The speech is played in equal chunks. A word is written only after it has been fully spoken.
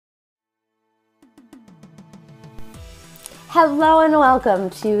Hello and welcome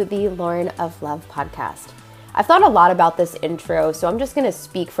to the Lauren of Love podcast. I've thought a lot about this intro, so I'm just going to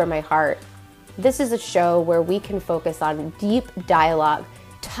speak from my heart. This is a show where we can focus on deep dialogue,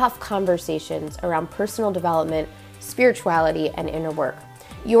 tough conversations around personal development, spirituality, and inner work.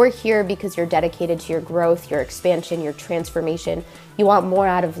 You're here because you're dedicated to your growth, your expansion, your transformation. You want more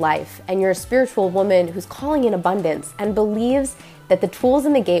out of life, and you're a spiritual woman who's calling in abundance and believes that the tools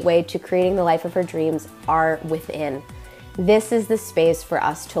in the gateway to creating the life of her dreams are within. This is the space for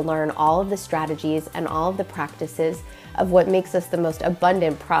us to learn all of the strategies and all of the practices of what makes us the most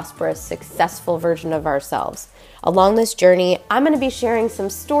abundant, prosperous, successful version of ourselves. Along this journey, I'm going to be sharing some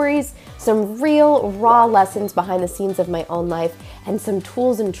stories, some real, raw lessons behind the scenes of my own life, and some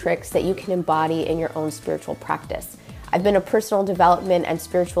tools and tricks that you can embody in your own spiritual practice. I've been a personal development and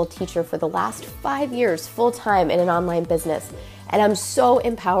spiritual teacher for the last 5 years, full-time in an online business, and I'm so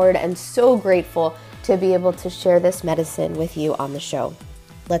empowered and so grateful to be able to share this medicine with you on the show.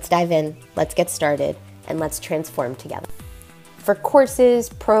 Let's dive in, let's get started, and let's transform together. For courses,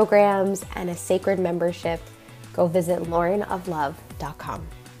 programs, and a sacred membership, go visit laurenoflove.com.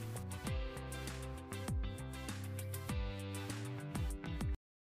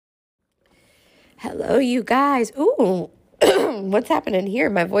 Hello, you guys. Ooh, what's happening here?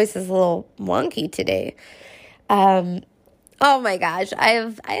 My voice is a little wonky today. Oh my gosh, I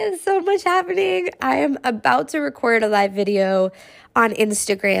have so much happening. I am about to record a live video on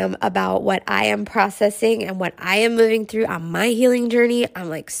Instagram about what I am processing and what I am moving through on my healing journey. I'm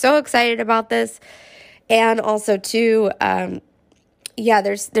like so excited about this. And also too,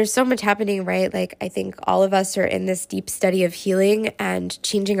 there's so much happening, right? Like I think all of us are in this deep study of healing and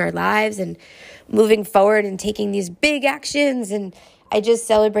changing our lives and moving forward and taking these big actions. And I just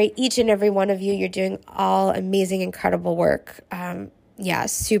celebrate each and every one of you. You're doing all amazing, incredible work.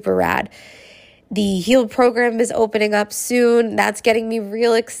 Super rad. The Heal program is opening up soon. That's getting me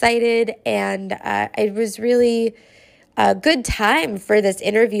real excited. And it was really a good time for this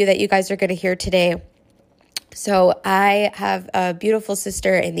interview that you guys are going to hear today. So I have a beautiful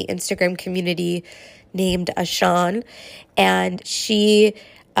sister in the Instagram community named Ashan, and she,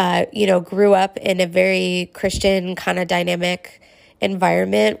 grew up in a very Christian kind of dynamic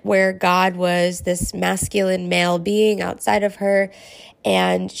environment where God was this masculine male being outside of her.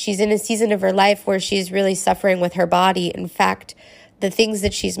 And she's in a season of her life where she's really suffering with her body. In fact, the things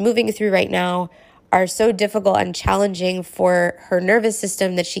that she's moving through right now are so difficult and challenging for her nervous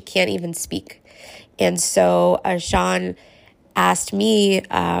system that she can't even speak. And so Ashan asked me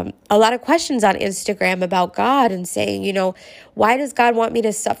a lot of questions on Instagram about God and saying, why does God want me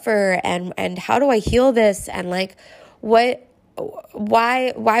to suffer? And how do I heal this? And like, why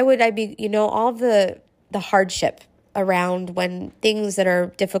would I be, all the hardship around when things that are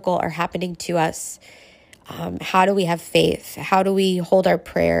difficult are happening to us? How do we have faith? How do we hold our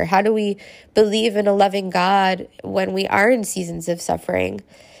prayer? How do we believe in a loving God when we are in seasons of suffering?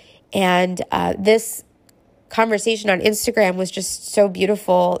 And this conversation on Instagram was just so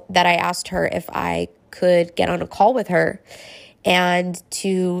beautiful that I asked her if I could get on a call with her and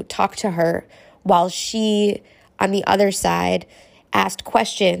to talk to her while she, on the other side, asked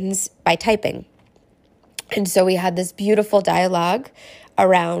questions by typing. And so we had this beautiful dialogue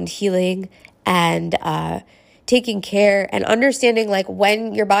around healing and taking care and understanding like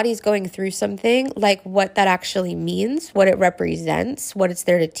when your body's going through something, like what that actually means, what it represents, what it's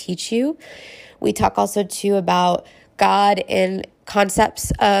there to teach you. We talk also too about God and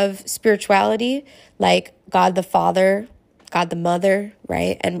concepts of spirituality, like God the Father, God the Mother,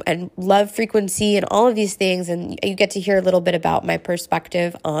 right? And love frequency and all of these things. And you get to hear a little bit about my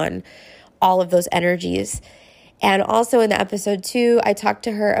perspective on all of those energies. And also in the episode 2, I talked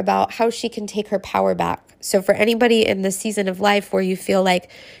to her about how she can take her power back. So for anybody in the season of life where you feel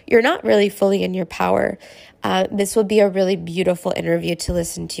like you're not really fully in your power, this will be a really beautiful interview to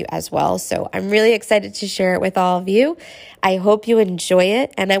listen to as well. So I'm really excited to share it with all of you. I hope you enjoy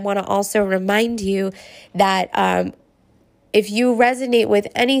it. And I want to also remind you that if you resonate with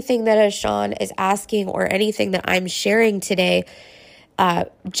anything that Ashan is asking or anything that I'm sharing today,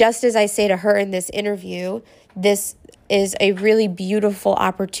 just as I say to her in this interview, this is a really beautiful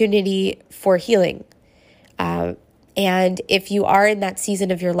opportunity for healing. And if you are in that season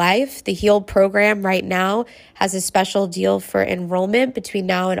of your life, the Heal program right now has a special deal for enrollment between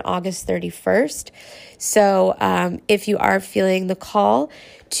now and August 31st. So if you are feeling the call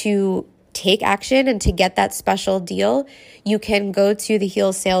to take action and to get that special deal, you can go to the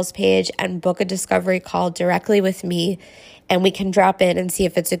Heal sales page and book a discovery call directly with me, and we can drop in and see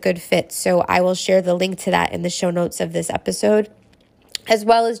if it's a good fit. So I will share the link to that in the show notes of this episode, as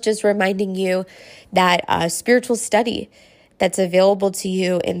well as just reminding you that spiritual study that's available to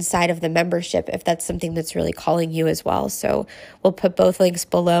you inside of the membership if that's something that's really calling you as well. So we'll put both links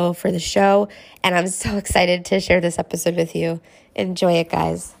below for the show. And I'm so excited to share this episode with you. Enjoy it,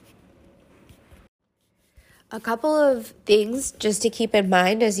 guys. A couple of things just to keep in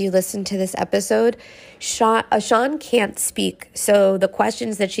mind as you listen to this episode. Sean can't speak, so the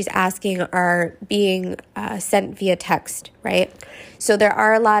questions that she's asking are being sent via text, right? So there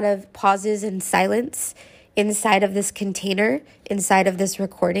are a lot of pauses and silence inside of this container, inside of this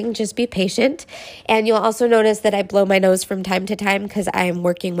recording. Just be patient. And you'll also notice that I blow my nose from time to time because I'm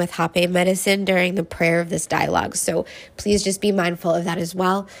working with Hape medicine during the prayer of this dialogue. So please just be mindful of that as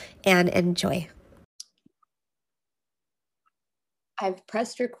well and enjoy. I've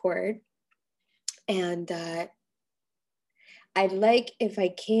pressed record, and I'd like, if I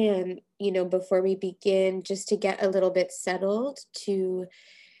can, before we begin, just to get a little bit settled to,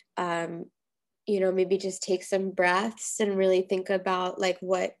 maybe just take some breaths and really think about like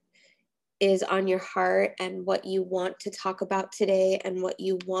what is on your heart and what you want to talk about today and what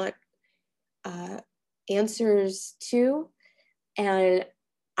you want answers to. And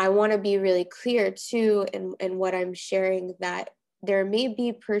I want to be really clear too in what I'm sharing, that there may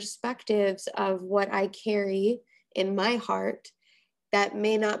be perspectives of what I carry in my heart that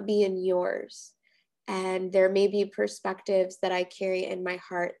may not be in yours. And there may be perspectives that I carry in my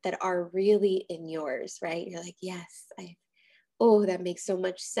heart that are really in yours, right? You're like, yes, that makes so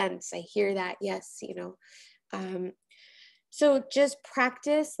much sense. I hear that. Yes, So just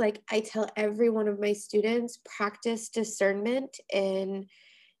practice, like I tell every one of my students, practice discernment in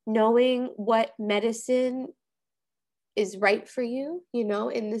knowing what medicine is right for you,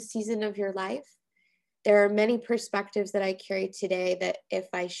 in the season of your life. There are many perspectives that I carry today that if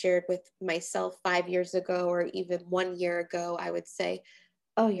I shared with myself 5 years ago or even 1 year ago, I would say,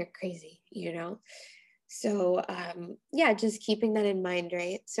 oh, you're crazy, So just keeping that in mind,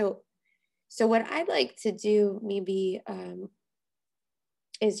 right? So what I'd like to do maybe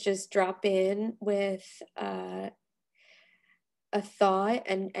is just drop in with a thought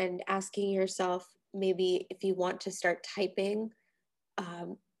and asking yourself, maybe if you want to start typing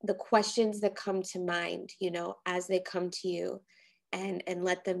the questions that come to mind, as they come to you, and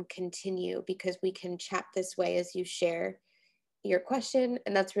let them continue, because we can chat this way as you share your question.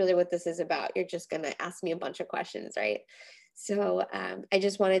 And that's really what this is about. You're just going to ask me a bunch of questions, right? So I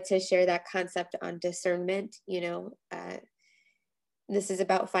just wanted to share that concept on discernment. This is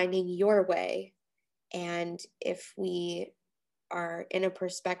about finding your way. And if we are in a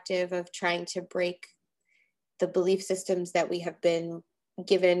perspective of trying to break the belief systems that we have been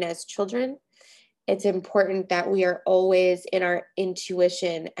given as children, it's important that we are always in our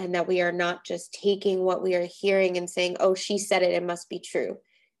intuition and that we are not just taking what we are hearing and saying, oh, she said it, it must be true,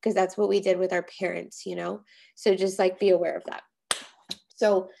 because that's what we did with our parents, So just like be aware of that.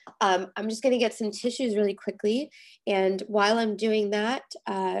 So I'm just going to get some tissues really quickly. And while I'm doing that,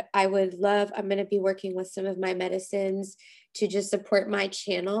 I'm going to be working with some of my medicines to just support my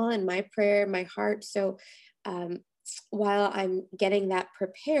channel and my prayer, my heart. So while I'm getting that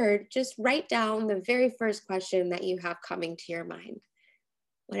prepared, just write down the very first question that you have coming to your mind,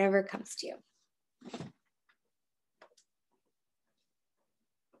 whatever comes to you.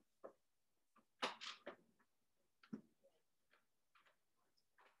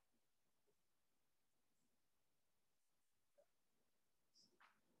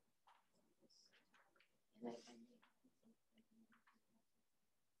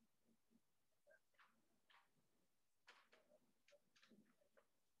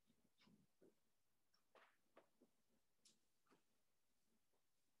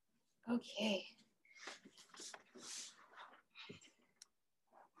 Okay.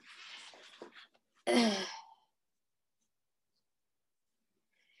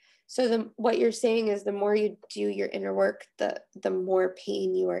 So what you're saying is the more you do your inner work, the more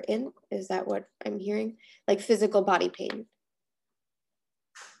pain you are in. Is that what I'm hearing? Like physical body pain.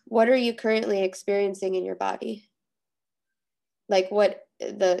 What are you currently experiencing in your body? Like what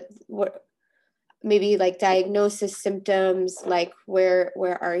maybe like diagnosis, symptoms, like where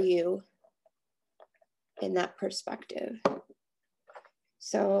are you in that perspective?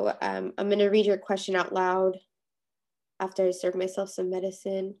 So I'm going to read your question out loud after I serve myself some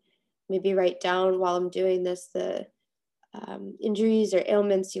medicine. Maybe write down while I'm doing this the injuries or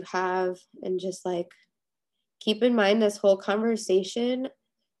ailments you have, and just like keep in mind this whole conversation,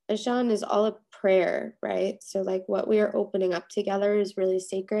 Ashan, is all a prayer, right? So like what we are opening up together is really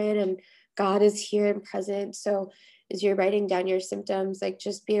sacred, and God is here and present. So as you're writing down your symptoms, like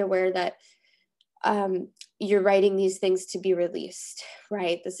just be aware that you're writing these things to be released,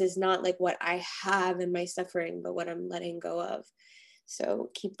 right? This is not like what I have in my suffering, but what I'm letting go of.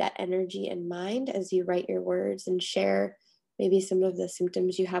 So keep that energy in mind as you write your words and share maybe some of the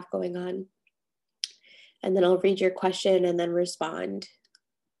symptoms you have going on. And then I'll read your question and then respond.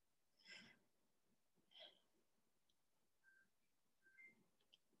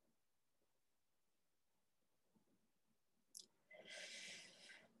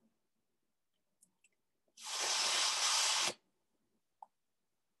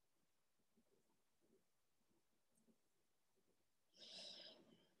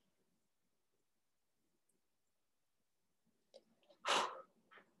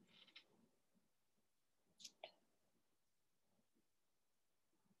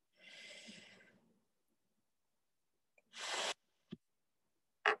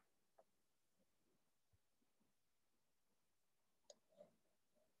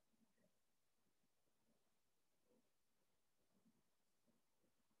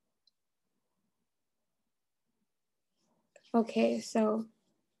 Okay, so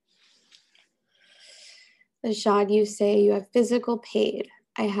Ashad, you say you have physical pain.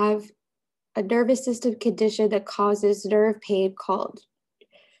 I have a nervous system condition that causes nerve pain called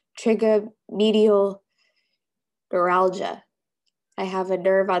trigeminal neuralgia. I have a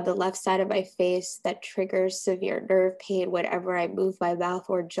nerve on the left side of my face that triggers severe nerve pain whenever I move my mouth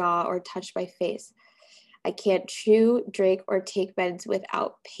or jaw or touch my face. I can't chew, drink, or take meds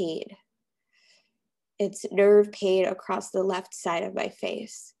without pain. It's nerve pain across the left side of my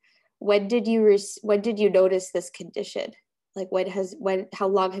face. When did you notice this condition? Like how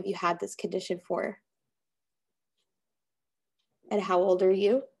long have you had this condition for? And how old are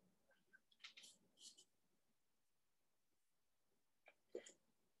you?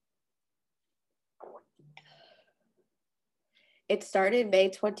 It started May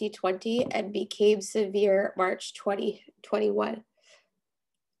 2020 and became severe March 2021.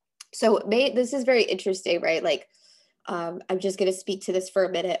 So this is very interesting, right? Like, I'm just going to speak to this for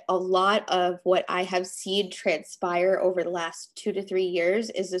a minute. A lot of what I have seen transpire over the last 2 to 3 years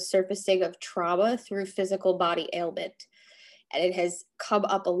is the surfacing of trauma through physical body ailment. And it has come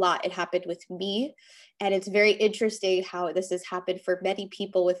up a lot. It happened with me. And it's very interesting how this has happened for many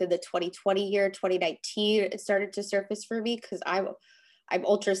people within the 2020 year, 2019. It started to surface for me because I'm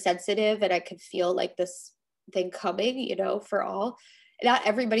ultra sensitive and I could feel like this thing coming, for all. Not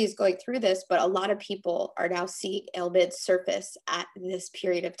everybody's going through this, but a lot of people are now seeing ailments surface at this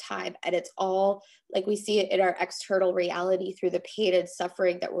period of time. And it's all like we see it in our external reality through the pain and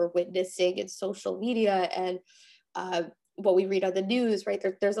suffering that we're witnessing in social media and what we read on the news, right?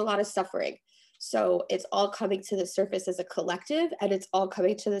 There's a lot of suffering. So it's all coming to the surface as a collective, and it's all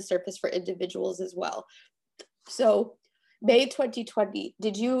coming to the surface for individuals as well. So May 2020,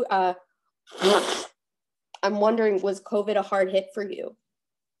 did you, I'm wondering, was COVID a hard hit for you?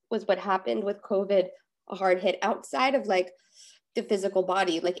 Was what happened with COVID a hard hit outside of like the physical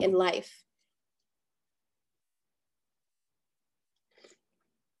body, like in life?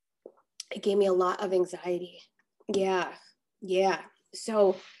 It gave me a lot of anxiety. Yeah.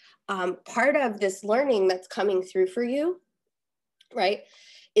 So part of this learning that's coming through for you, right,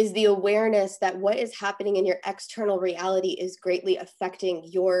 is the awareness that what is happening in your external reality is greatly affecting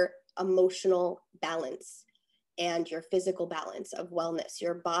your emotional balance and your physical balance of wellness.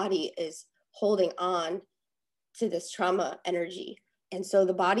 Your body is holding on to this trauma energy. And so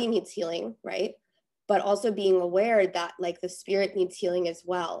the body needs healing, right? But also being aware that like the spirit needs healing as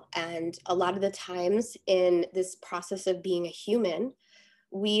well. And a lot of the times in this process of being a human,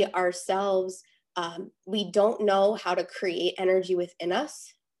 we ourselves, we don't know how to create energy within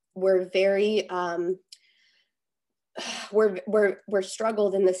us. We're very, we're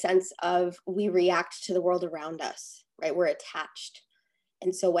struggled in the sense of we react to the world around us, right? We're attached.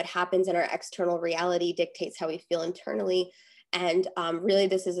 And so what happens in our external reality dictates how we feel internally. And really,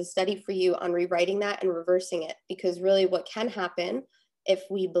 this is a study for you on rewriting that and reversing it, because really what can happen if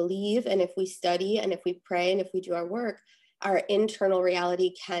we believe and if we study and if we pray and if we do our work, our internal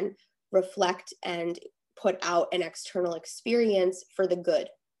reality can reflect and put out an external experience for the good,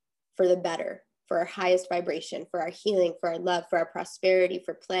 for the better, for our highest vibration, for our healing, for our love, for our prosperity,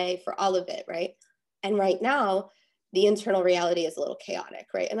 for play, for all of it, right? And right now, the internal reality is a little chaotic,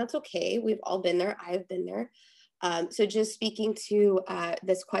 right? And that's okay. We've all been there. I've been there. So just speaking to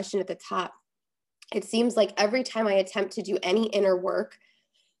this question at the top, it seems like every time I attempt to do any inner work,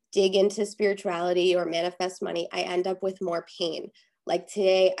 dig into spirituality or manifest money, I end up with more pain. Like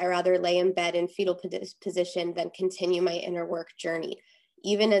today, I rather lay in bed in fetal position than continue my inner work journey.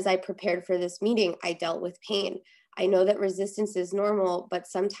 Even as I prepared for this meeting, I dealt with pain. I know that resistance is normal, but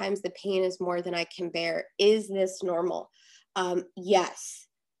sometimes the pain is more than I can bear. Is this normal? Yes,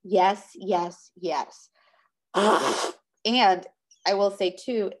 yes, yes, yes. And I will say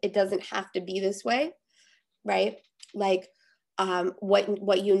too, it doesn't have to be this way, right? Like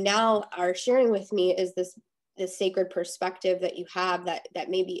what you now are sharing with me is this sacred perspective that you have that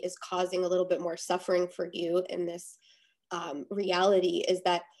maybe is causing a little bit more suffering for you in this reality, is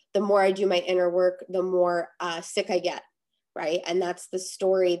that the more I do my inner work, the more sick I get, right? And that's the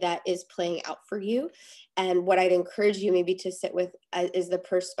story that is playing out for you. And what I'd encourage you maybe to sit with is the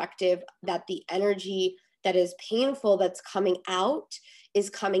perspective that the energy that is painful that's coming out is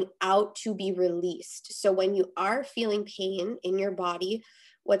coming out to be released. So when you are feeling pain in your body,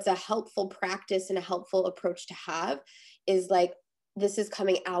 what's a helpful practice and a helpful approach to have is like, this is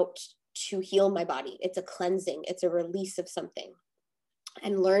coming out to heal my body. It's a cleansing, it's a release of something.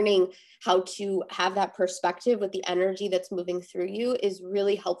 And learning how to have that perspective with the energy that's moving through you is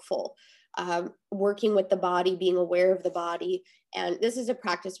really helpful. Working with the body, being aware of the body. And this is a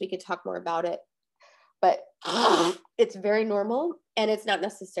practice, we could talk more about it, but it's very normal and it's not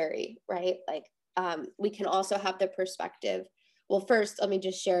necessary, right? Like we can also have the perspective. Well, first, let me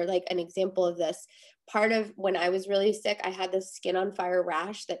just share like an example of this. Part of when I was really sick, I had this skin on fire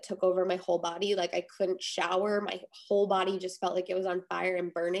rash that took over my whole body. Like I couldn't shower. My whole body just felt like it was on fire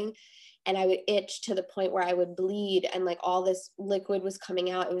and burning. And I would itch to the point where I would bleed and like all this liquid was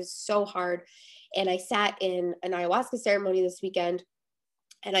coming out. It was so hard. And I sat in an ayahuasca ceremony this weekend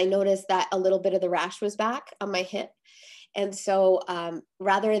and I noticed that a little bit of the rash was back on my hip. And so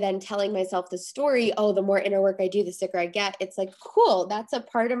rather than telling myself the story, oh, the more inner work I do, the sicker I get, it's like, cool, that's a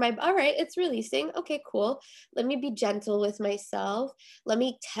part of my, all right, it's releasing. Okay, cool. Let me be gentle with myself. Let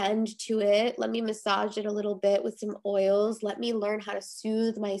me tend to it. Let me massage it a little bit with some oils. Let me learn how to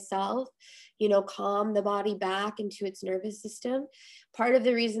soothe myself, calm the body back into its nervous system. Part of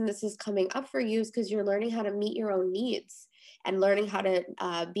the reason this is coming up for you is because you're learning how to meet your own needs and learning how to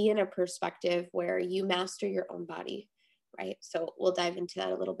be in a perspective where you master your own body. Right? So we'll dive into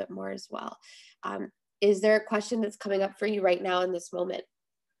that a little bit more as well. Is there a question that's coming up for you right now in this moment?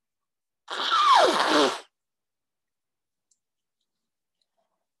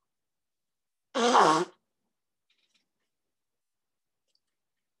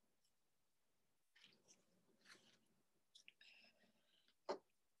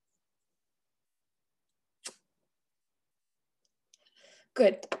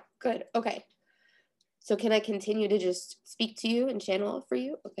 Good, good. Okay. So can I continue to just speak to you and channel it for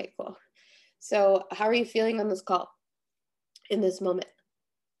you? Okay, cool. So how are you feeling on this call in this moment?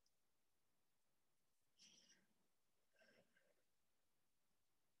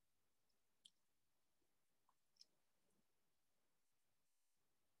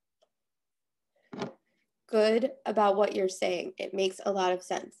 Good about what you're saying. It makes a lot of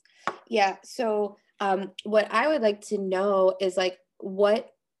sense. Yeah. So what I would like to know is like, what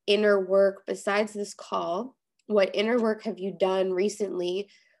inner work besides this call, what inner work have you done recently,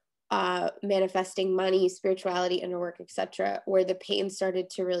 manifesting money, spirituality, inner work, etc., where the pain started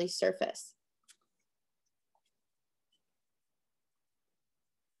to really surface?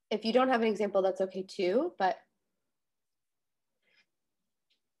 If you don't have an example, that's okay too, but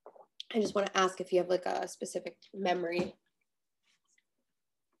I just want to ask if you have like a specific memory.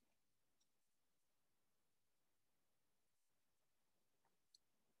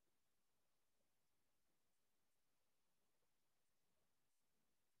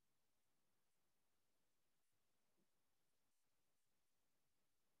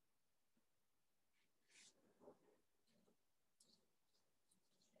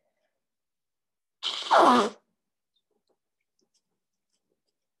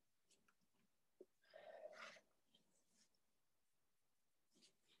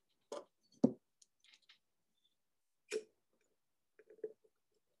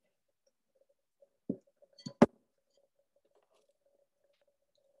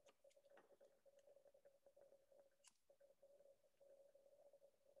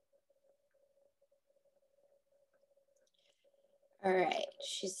 All right.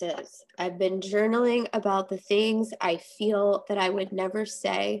 She says, I've been journaling about the things I feel that I would never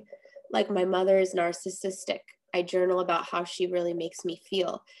say, like my mother is narcissistic. I journal about how she really makes me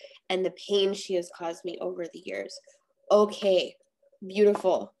feel and the pain she has caused me over the years. Okay,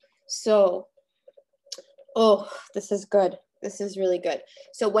 beautiful. So, oh, this is good. This is really good.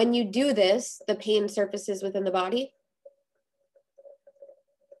 So, when you do this, the pain surfaces within the body?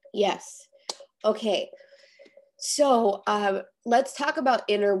 Yes. Okay. So let's talk about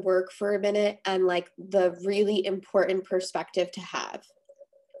inner work for a minute and like the really important perspective to have.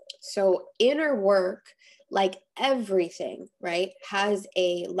 So inner work like everything, right, has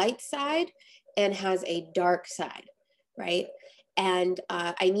a light side and has a dark side, right? And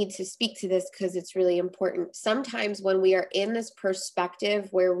I need to speak to this because it's really important. Sometimes when we are in this perspective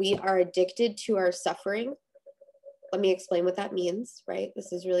where we are addicted to our suffering, let me explain what that means, right?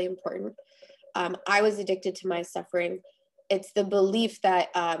 This is really important. I was addicted to my suffering. It's the belief that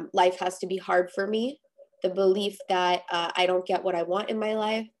life has to be hard for me, the belief that I don't get what I want in my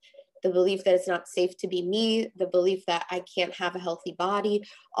life, the belief that it's not safe to be me, the belief that I can't have a healthy body,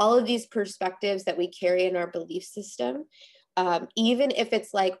 all of these perspectives that we carry in our belief system. Even if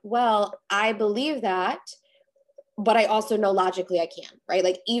it's like, well, I believe that, but I also know logically I can, right?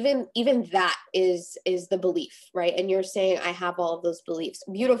 Like even that is the belief, right? And you're saying I have all of those beliefs.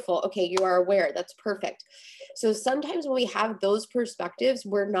 Beautiful. Okay, you are aware. That's perfect. So sometimes when we have those perspectives,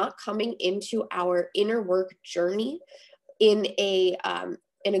 we're not coming into our inner work journey in a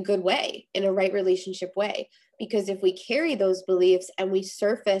good way, in a right relationship way. Because if we carry those beliefs and we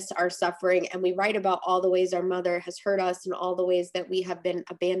surface our suffering and we write about all the ways our mother has hurt us and all the ways that we have been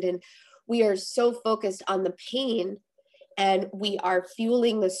abandoned, we are so focused on the pain and we are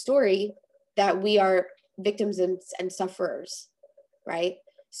fueling the story that we are victims and sufferers, right?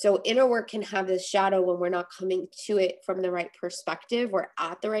 So inner work can have this shadow when we're not coming to it from the right perspective or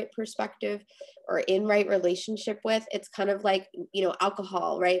at the right perspective or in right relationship with. It's kind of like,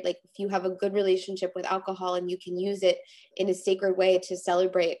 alcohol, right? Like if you have a good relationship with alcohol and you can use it in a sacred way to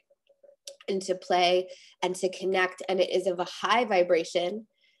celebrate and to play and to connect, and it is of a high vibration,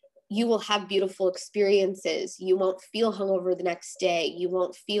 you will have beautiful experiences. You won't feel hungover the next day. You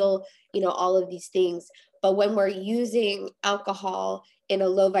won't feel, all of these things. But when we're using alcohol in a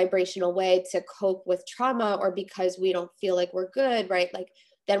low vibrational way to cope with trauma or because we don't feel like we're good, right? Like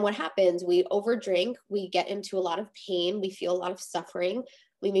then what happens? We overdrink, we get into a lot of pain, we feel a lot of suffering.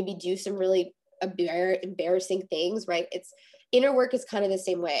 We maybe do some really embarrassing things, right? It's inner work is kind of the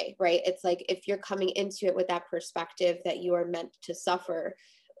same way, right? It's like if you're coming into it with that perspective that you are meant to suffer,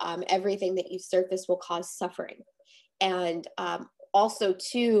 everything that you surface will cause suffering. And also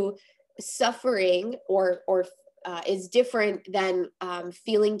too, suffering or is different than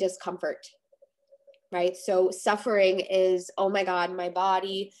feeling discomfort, right? So suffering is, oh my God, my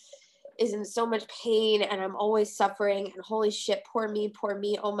body is in so much pain and I'm always suffering and holy shit, poor me.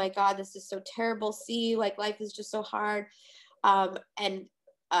 Oh my God, this is so terrible. See, like life is just so hard. And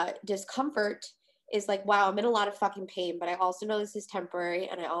discomfort is like, wow, I'm in a lot of fucking pain, but I also know this is temporary.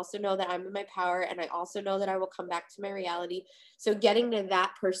 And I also know that I'm in my power. And I also know that I will come back to my reality. So getting to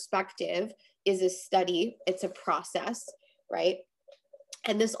that perspective is a study. It's a process, right?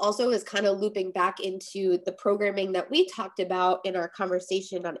 And this also is kind of looping back into the programming that we talked about in our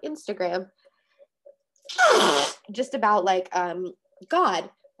conversation on Instagram, just about like God,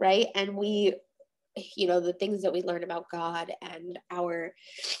 right? And we, the things that we learn about God and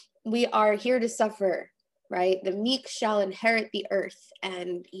we are here to suffer, right? The meek shall inherit the earth,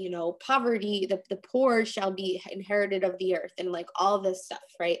 and poverty, the poor shall be inherited of the earth, and like all this stuff,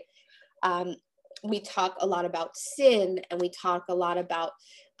 right? We talk a lot about sin, and we talk a lot about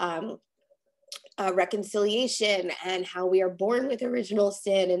reconciliation and how we are born with original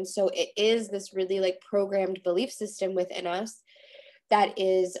sin. And so it is this really like programmed belief system within us that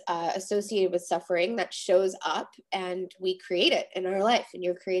is associated with suffering that shows up, and we create it in our life. And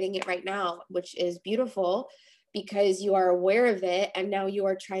you're creating it right now, which is beautiful because you are aware of it. And now you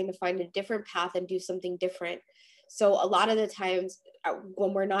are trying to find a different path and do something different. So a lot of the times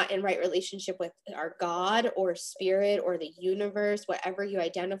when we're not in right relationship with our God or spirit or the universe, whatever you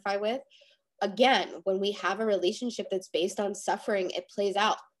identify with, again, when we have a relationship that's based on suffering, it plays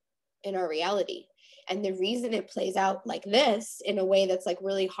out in our reality. And the reason it plays out like this in a way that's like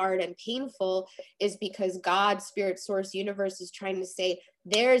really hard and painful is because God, spirit, source, universe is trying to say,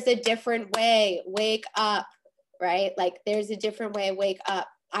 there's a different way, wake up, right? Like there's a different way, wake up.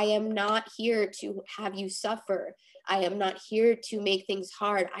 I am not here to have you suffer. I am not here to make things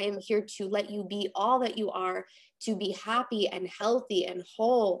hard. I am here to let you be all that you are, to be happy and healthy and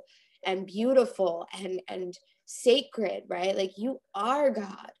whole and beautiful and sacred, right? Like you are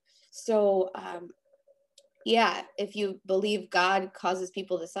God. So, yeah, if you believe God causes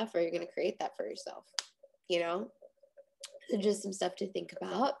people to suffer, you're going to create that for yourself, So just some stuff to think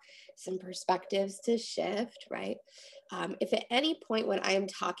about, some perspectives to shift, right? If at any point when I am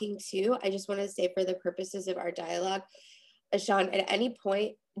talking to, I just want to say for the purposes of our dialogue, Ashan, at any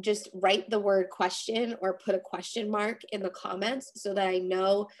point, just write the word question or put a question mark in the comments so that I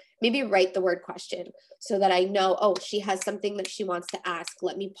know maybe write the word question so that I know, oh, she has something that she wants to ask.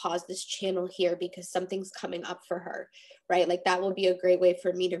 Let me pause this channel here because something's coming up for her, right? Like that will be a great way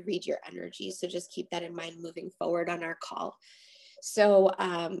for me to read your energy. So just keep that in mind moving forward on our call. So,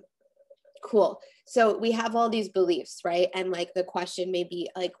 cool. So we have all these beliefs, right? And like the question may be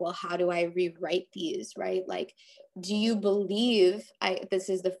like, well, how do I rewrite these, right? Like, do you believe, this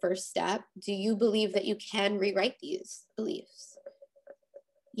is the first step. Do you believe that you can rewrite these beliefs?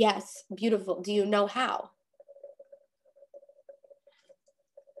 Yes, beautiful. Do you know how?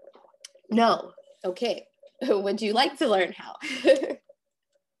 No. Okay. Would you like to learn how?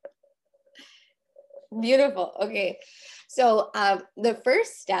 Beautiful. Okay. So the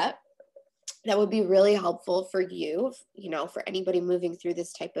first step that would be really helpful for you, for anybody moving through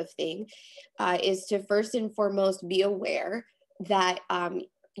this type of thing, is to first and foremost be aware that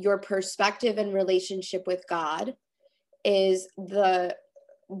your perspective and relationship with God is the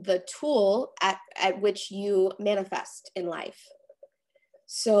tool at which you manifest in life.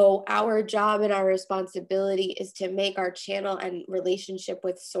 So our job and our responsibility is to make our channel and relationship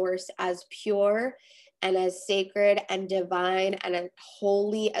with Source as pure and as sacred and divine and as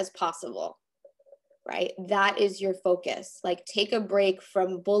holy as possible, right? That is your focus. Like take a break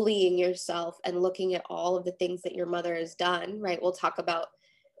from bullying yourself and looking at all of the things that your mother has done, right? We'll talk about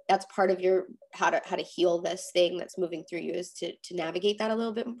that's part of your how to heal this thing that's moving through you, is to navigate that a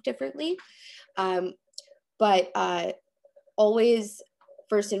little bit differently. But always,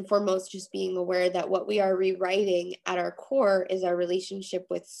 first and foremost, just being aware that what we are rewriting at our core is our relationship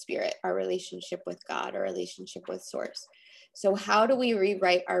with spirit, our relationship with God, our relationship with Source. So how do we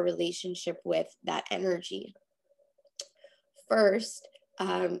rewrite our relationship with that energy? First,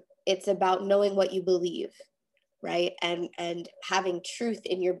 it's about knowing what you believe, right? And having truth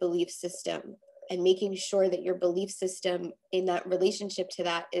in your belief system and making sure that your belief system in that relationship to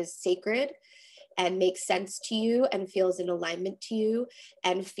that is sacred and makes sense to you and feels in alignment to you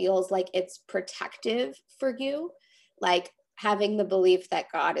and feels like it's protective for you. Like having the belief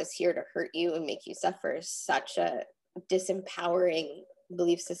that God is here to hurt you and make you suffer is such a disempowering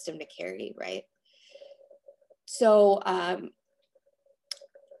belief system to carry, right? So,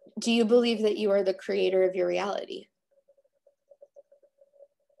 do you believe that you are the creator of your reality?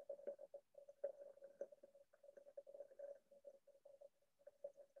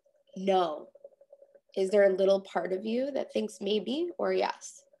 No. Is there a little part of you that thinks maybe or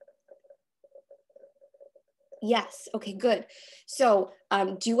yes? Yes. Okay, good. So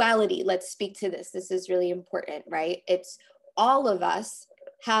duality, let's speak to this. This is really important, right? It's all of us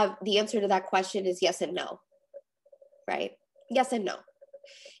have the answer to that question is yes and no, right? Yes and no.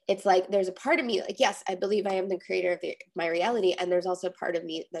 It's like there's a part of me like, yes, I believe I am the creator of my reality. And there's also a part of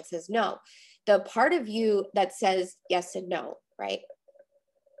me that says no. The part of you that says yes and no, right?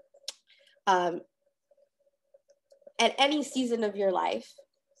 At any season of your life,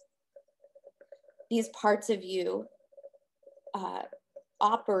 these parts of you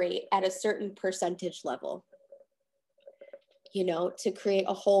operate at a certain percentage level, to create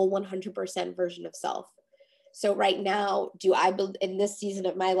a whole 100% version of self. So right now, in this season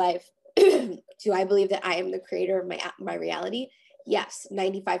of my life, do I believe that I am the creator of my reality? Yes,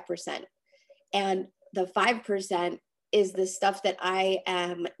 95%. And the 5% is the stuff that I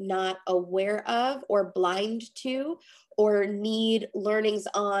am not aware of or blind to or need learnings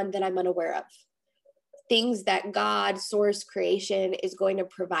on that I'm unaware of. Things that God, Source, creation is going to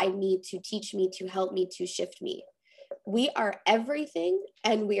provide me, to teach me, to help me, to shift me. We are everything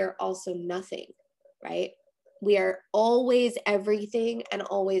and we are also nothing, right? We are always everything and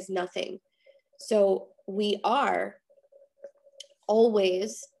always nothing. So we are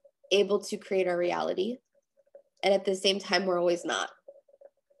always able to create our reality. And at the same time, we're always not.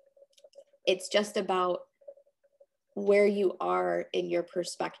 It's just about where you are in your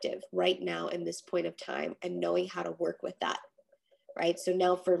perspective right now in this point of time and knowing how to work with that, right? So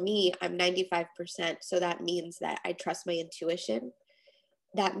now for me, I'm 95%. So that means that I trust my intuition.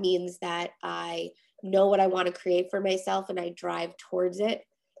 That means that I know what I want to create for myself and I drive towards it.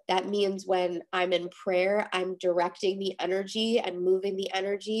 That means when I'm in prayer, I'm directing the energy and moving the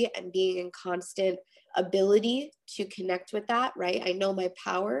energy and being in constant ability to connect with that, right? I know my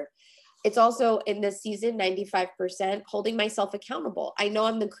power. It's also in this season, 95% holding myself accountable. I know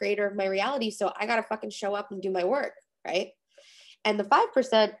I'm the creator of my reality, so I got to fucking show up and do my work, right? And the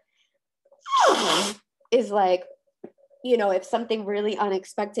 5% is like, if something really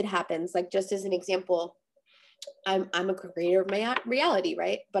unexpected happens, like just as an example, I'm a creator of my reality,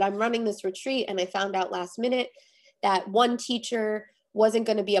 right? But I'm running this retreat and I found out last minute that one teacher wasn't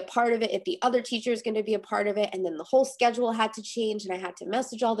going to be a part of it, if the other teacher is going to be a part of it. And then the whole schedule had to change and I had to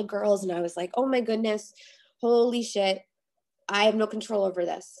message all the girls. And I was like, oh my goodness, holy shit, I have no control over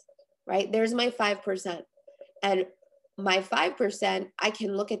this, right? There's my 5%. And my 5%, I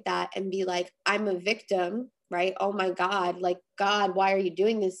can look at that and be like, I'm a victim, right? Oh my God, like, God, why are you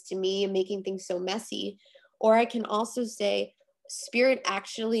doing this to me and making things so messy? Or I can also say, Spirit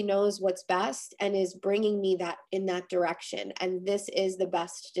actually knows what's best and is bringing me that in that direction. And this is the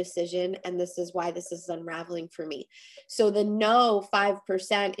best decision. And this is why this is unraveling for me. So the no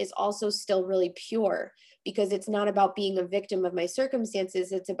 5% is also still really pure, because it's not about being a victim of my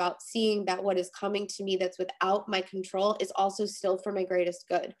circumstances. It's about seeing that what is coming to me that's without my control is also still for my greatest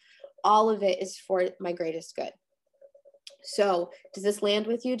good. All of it is for my greatest good. So does this land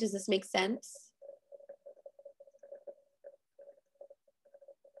with you? Does this make sense?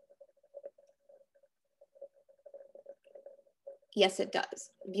 Yes, it does.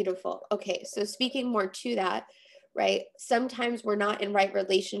 Beautiful. Okay, so speaking more to that, right? Sometimes we're not in right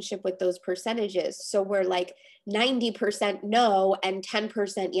relationship with those percentages. So we're like 90% no and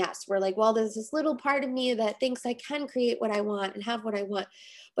 10% yes. We're like, well, there's this little part of me that thinks I can create what I want and have what I want.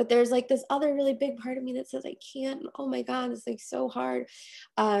 But there's like this other really big part of me that says I can't. Oh my God, it's like so hard.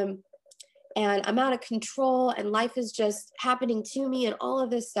 And I'm out of control and life is just happening to me and all of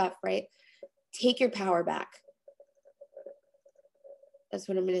this stuff, right? Take your power back. That's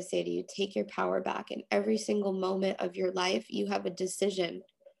what I'm going to say to you. Take your power back. In every single moment of your life, you have a decision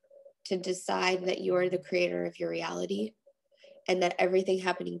to decide that you are the creator of your reality and that everything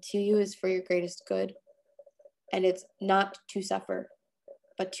happening to you is for your greatest good. And it's not to suffer,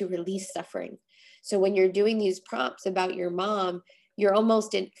 but to release suffering. So when you're doing these prompts about your mom, you're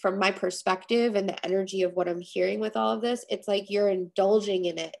almost in, from my perspective and the energy of what I'm hearing with all of this, it's like you're indulging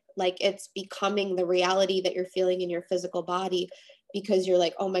in it. Like it's becoming the reality that you're feeling in your physical body, because you're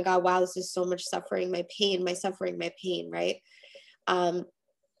like, oh my God, wow, this is so much suffering, my pain, my suffering, my pain, right?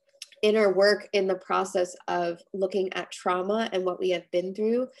 Inner work in the process of looking at trauma and what we have been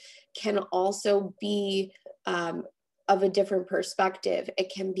through can also be of a different perspective.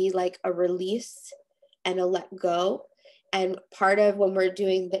 It can be like a release and a let go. And part of when we're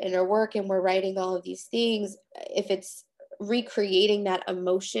doing the inner work and we're writing all of these things, if it's recreating that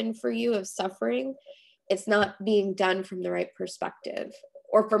emotion for you of suffering, it's not being done from the right perspective,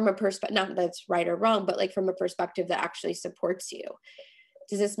 or from a perspective, not that's right or wrong, but like from a perspective that actually supports you.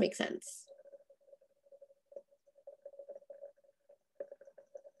 Does this make sense?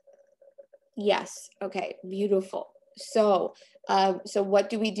 Yes. Okay. Beautiful. So, so what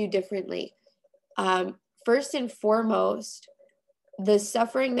do we do differently? First and foremost, the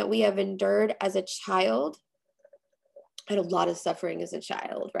suffering that we have endured as a child, I had a lot of suffering as a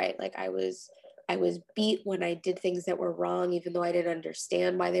child, right? Like I was beat when I did things that were wrong, even though I didn't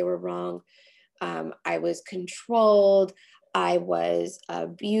understand why they were wrong. I was controlled. I was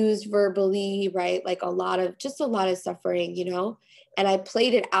abused verbally, right? Like a lot of suffering, you know? And I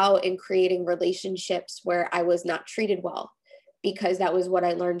played it out in creating relationships where I was not treated well, because that was what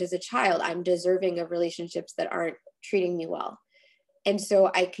I learned as a child. I'm deserving of relationships that aren't treating me well. And so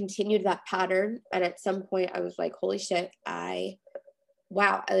I continued that pattern. And at some point I was like, holy shit, I'm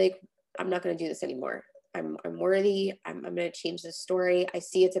not going to do this anymore. I'm worthy. I'm going to change this story. I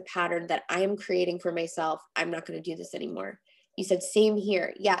see it's a pattern that I am creating for myself. I'm not going to do this anymore. You said same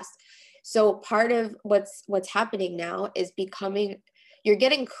here. Yes. So part of what's happening now is you're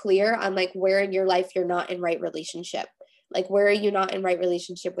getting clear on like where in your life you're not in right relationship. Like, where are you not in right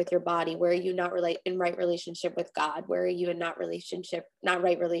relationship with your body? Where are you not in right relationship with God? Where are you in not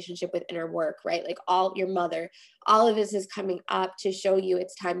right relationship with inner work, right? Like all your mother, all of this is coming up to show you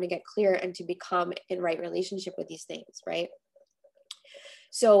it's time to get clear and to become in right relationship with these things, right?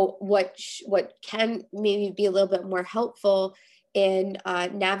 So what can maybe be a little bit more helpful in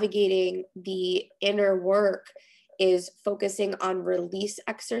navigating the inner work is focusing on release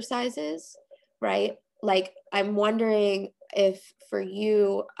exercises, right? Like, I'm wondering if for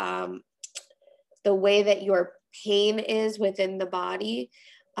you, the way that your pain is within the body,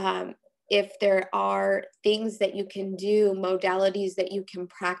 if there are things that you can do, modalities that you can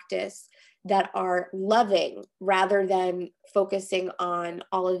practice that are loving, rather than focusing on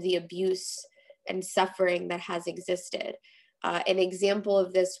all of the abuse and suffering that has existed. An example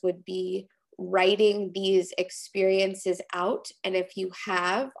of this would be writing these experiences out. And if you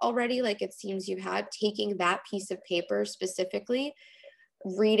have already, like it seems you have, taking that piece of paper specifically,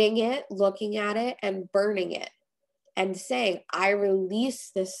 reading it, looking at it, and burning it, and saying, I release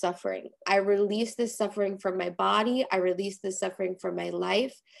this suffering. I release this suffering from my body. I release this suffering from my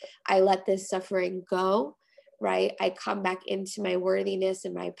life. I let this suffering go, right? I come back into my worthiness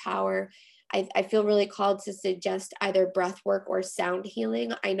and my power. I feel really called to suggest either breath work or sound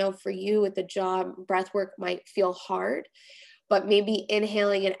healing. I know for you with the job, breath work might feel hard, but maybe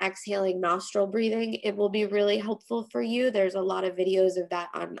inhaling and exhaling, nostril breathing, it will be really helpful for you. There's a lot of videos of that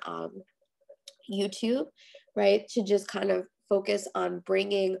on YouTube, right? To just kind of focus on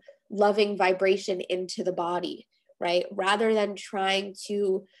bringing loving vibration into the body, right? Rather than trying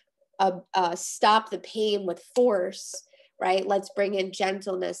to stop the pain with force, right? Let's bring in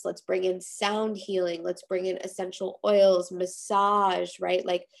gentleness. Let's bring in sound healing. Let's bring in essential oils, massage, right?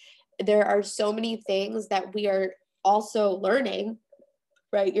 Like there are so many things that we are also learning,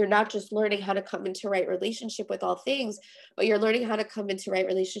 right? You're not just learning how to come into right relationship with all things, but you're learning how to come into right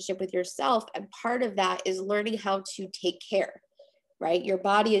relationship with yourself. And part of that is learning how to take care, right? Your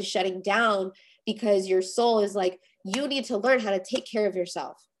body is shutting down because your soul is like, you need to learn how to take care of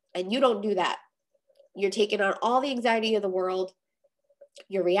yourself. And you don't do that. You're taking on all the anxiety of the world.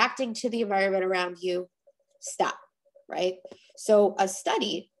 You're reacting to the environment around you. Stop, right? So a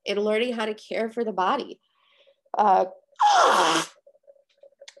study in learning how to care for the body, the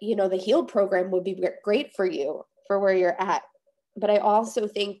HEAL program would be great for you for where you're at. But I also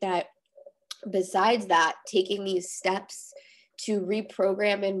think that besides that, taking these steps to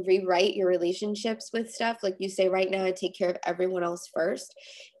reprogram and rewrite your relationships with stuff, like you say right now, I take care of everyone else first.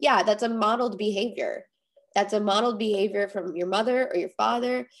 Yeah, that's a modeled behavior. That's a modeled behavior from your mother or your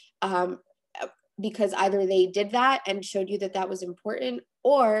father, because either they did that and showed you that that was important,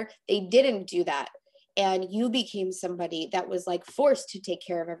 or they didn't do that and you became somebody that was like forced to take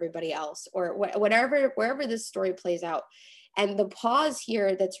care of everybody else, or whatever, wherever this story plays out. And the pause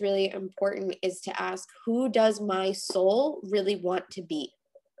here that's really important is to ask, who does my soul really want to be?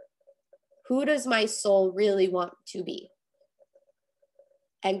 Who does my soul really want to be?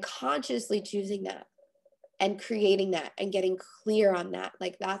 And consciously choosing that and creating that and getting clear on that.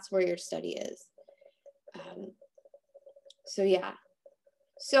 Like that's where your study is. So yeah.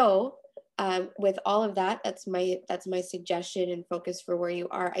 So with all of that, that's my suggestion and focus for where you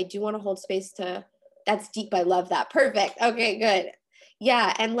are. I do want to hold space to, that's deep. I love that. Perfect. Okay, good.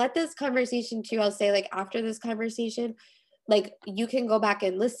 Yeah. And let this conversation too, I'll say like after this conversation, like you can go back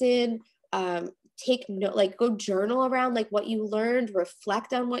and listen, take note, like go journal around like what you learned,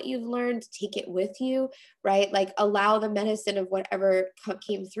 reflect on what you've learned, take it with you, right? Like allow the medicine of whatever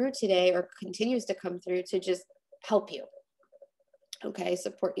came through today or continues to come through to just help you. Okay,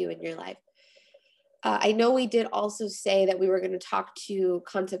 support you in your life. I know we did also say that we were going to talk to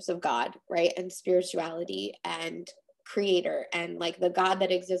concepts of God, right? And spirituality and creator and like the God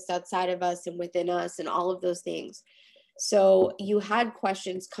that exists outside of us and within us and all of those things. So you had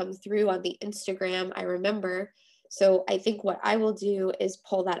questions come through on the Instagram, I remember. So I think what I will do is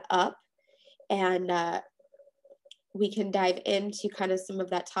pull that up and we can dive into kind of some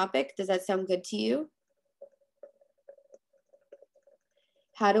of that topic. Does that sound good to you?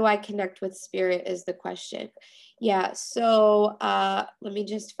 How do I connect with spirit is the question. Yeah, so let me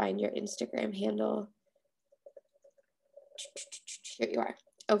just find your Instagram handle. Here you are.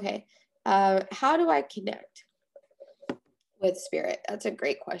 Okay. How do I connect with spirit? That's a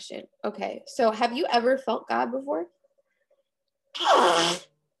great question. Okay, so have you ever felt God before? I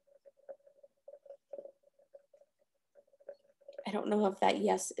don't know if that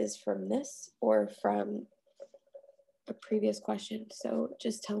yes is from this or from a previous question. So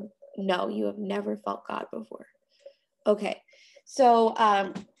just tell me, no, you have never felt God before. Okay, so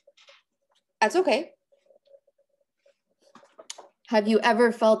that's okay. Have you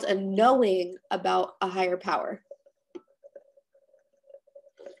ever felt a knowing about a higher power?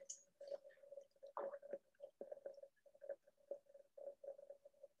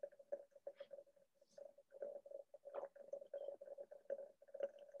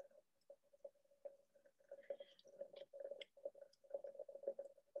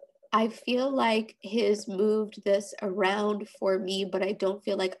 I feel like His moved this around for me, but I don't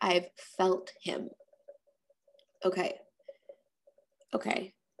feel like I've felt Him. Okay.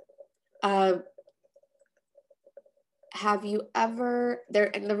 Okay. Have you ever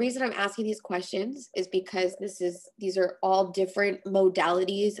there, and the reason I'm asking these questions is because these are all different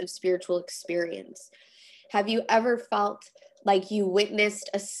modalities of spiritual experience. Have you ever felt like you witnessed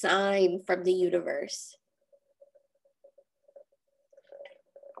a sign from the universe?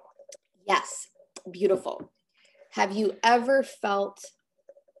 Yes, beautiful. Have you ever felt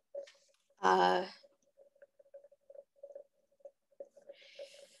have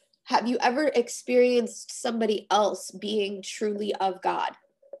you ever experienced somebody else being truly of God?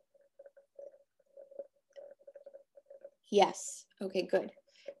 Yes. Okay, good.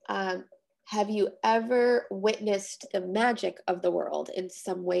 Have you ever witnessed the magic of the world in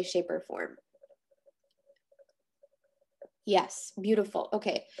some way, shape, or form? Yes, beautiful.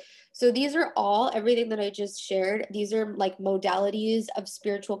 Okay. So these are all, everything that I just shared, these are like modalities of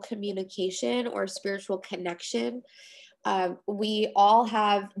spiritual communication or spiritual connection. We all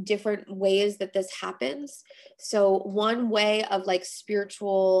have different ways that this happens. So one way of like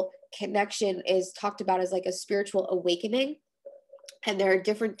spiritual connection is talked about as like a spiritual awakening. And there are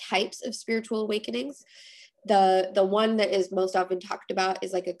different types of spiritual awakenings. The one that is most often talked about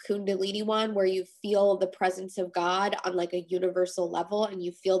is like a kundalini one, where you feel the presence of God on like a universal level, and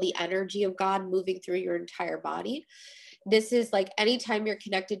you feel the energy of God moving through your entire body. This is like anytime you're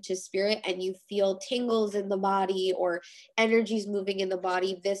connected to spirit and you feel tingles in the body or energies moving in the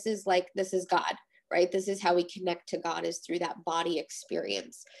body, this is God, right? This is how we connect to God, is through that body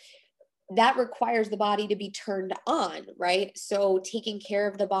experience. That requires the body to be turned on, right? So taking care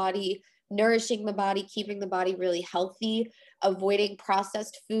of the body, nourishing the body, keeping the body really healthy, avoiding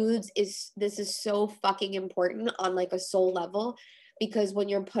processed foods, this is so fucking important on like a soul level, because when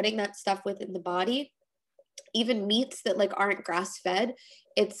you're putting that stuff within the body, even meats that like aren't grass fed,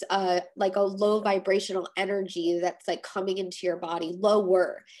 it's like a low vibrational energy that's like coming into your body,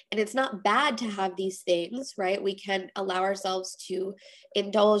 lower. And it's not bad to have these things, right? We can allow ourselves to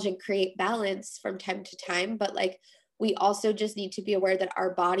indulge and create balance from time to time, but like we also just need to be aware that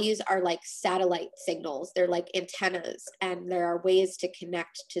our bodies are like satellite signals. They're like antennas, and there are ways to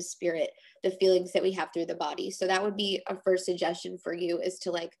connect to spirit, the feelings that we have through the body. So that would be a first suggestion for you, is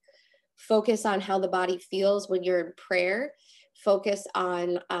to like focus on how the body feels when you're in prayer. Focus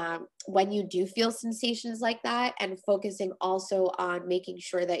on when you do feel sensations like that, and focusing also on making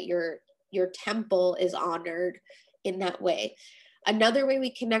sure that your temple is honored in that way. Another way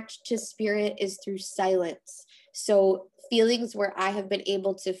we connect to spirit is through silence. So feelings where I have been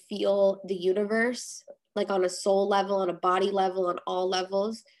able to feel the universe, like on a soul level, on a body level, on all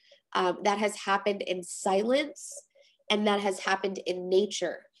levels, that has happened in silence, and that has happened in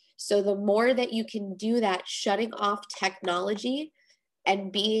nature. So the more that you can do that, shutting off technology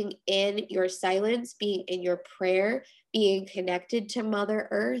and being in your silence, being in your prayer, being connected to Mother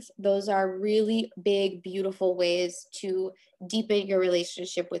Earth, those are really big, beautiful ways to deepen your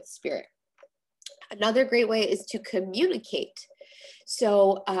relationship with spirit. Another great way is to communicate.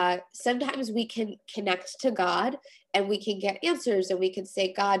 So sometimes we can connect to God and we can get answers, and we can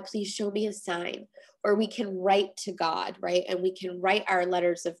say, God, please show me a sign. Or we can write to God, right? And we can write our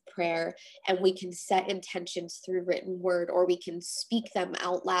letters of prayer, and we can set intentions through written word, or we can speak them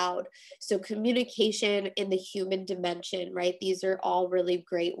out loud. So communication in the human dimension, right? These are all really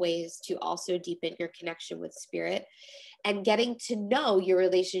great ways to also deepen your connection with spirit. And getting to know your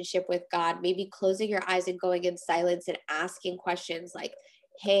relationship with God, maybe closing your eyes and going in silence and asking questions like,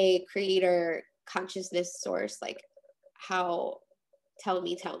 hey, creator, consciousness source, like how, tell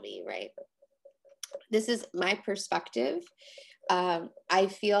me, right? This is my perspective. I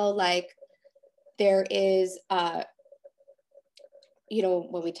feel like there is, when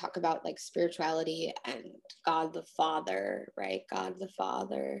we talk about like spirituality and God the Father, right? God the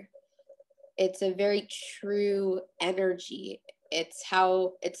Father, it's a very true energy. It's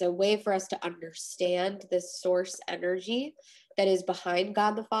a way for us to understand this source energy that is behind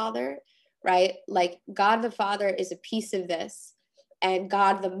God the Father, right? Like God the Father is a piece of this, and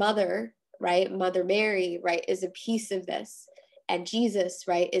God the Mother, right? Mother Mary, right, is a piece of this. And Jesus,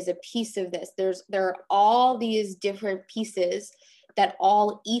 right, is a piece of this. There are all these different pieces that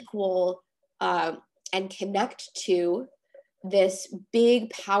all equal and connect to this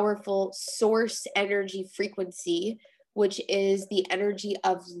big, powerful source energy frequency, which is the energy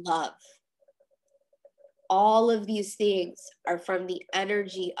of love. All of these things are from the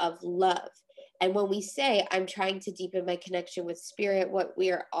energy of love. And when we say, I'm trying to deepen my connection with spirit, what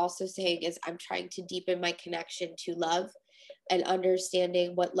we are also saying is, I'm trying to deepen my connection to love, and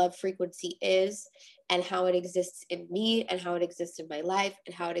understanding what love frequency is, and how it exists in me, and how it exists in my life,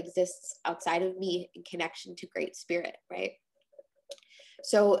 and how it exists outside of me in connection to great spirit, right?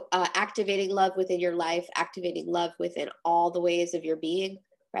 So activating love within your life, activating love within all the ways of your being,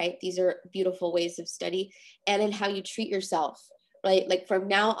 right? These are beautiful ways of study. And in how you treat yourself, right? Like from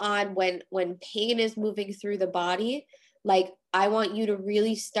now on, when pain is moving through the body, like I want you to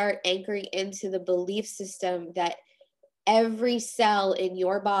really start anchoring into the belief system that every cell in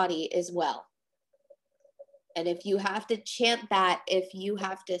your body is well. And if you have to chant that, if you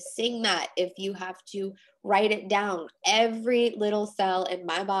have to sing that, if you have to write it down, every little cell in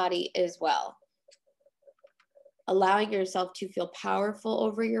my body is well. Allowing yourself to feel powerful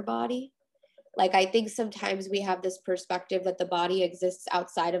over your body, Like, I think sometimes we have this perspective that the body exists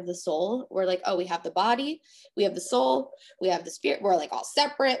outside of the soul. We're like, oh, we have the body, we have the soul, we have the spirit. We're like all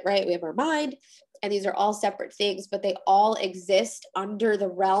separate, right? We have our mind, and these are all separate things, but they all exist under the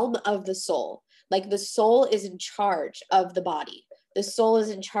realm of the soul. Like, the soul is in charge of the body. The soul is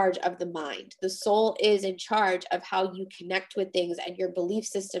in charge of the mind. The soul is in charge of how you connect with things and your belief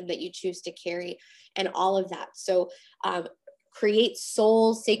system that you choose to carry and all of that. So create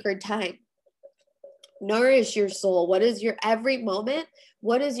soul sacred time. Nourish your soul. What is your every moment?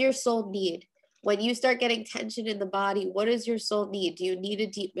 What does your soul need? When you start getting tension in the body, what does your soul need? Do you need a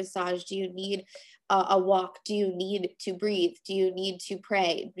deep massage? Do you need a walk? Do you need to breathe? Do you need to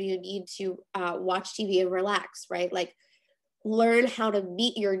pray? Do you need to watch TV and relax, right? Like, learn how to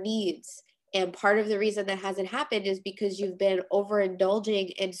meet your needs. And part of the reason that hasn't happened is because you've been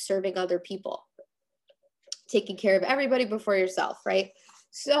overindulging and serving other people, taking care of everybody before yourself, right?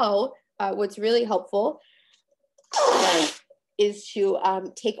 So what's really helpful is to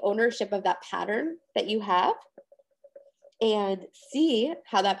take ownership of that pattern that you have and see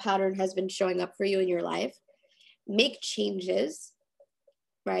how that pattern has been showing up for you in your life. Make changes,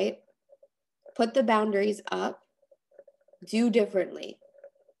 right? Put the boundaries up. Do differently.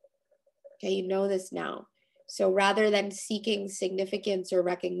 Okay, you know this now. So rather than seeking significance or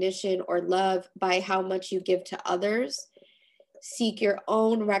recognition or love by how much you give to others, seek your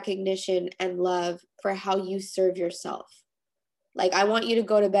own recognition and love for how you serve yourself. Like, I want you to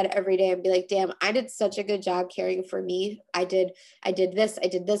go to bed every day and be like, damn, I did such a good job caring for me. I did this.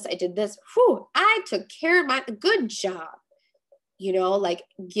 Whew, I took care of my good job. You know, like,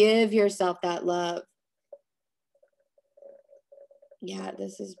 give yourself that love. Yeah,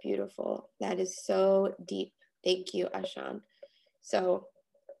 this is beautiful. That is so deep. Thank you, Ashan. So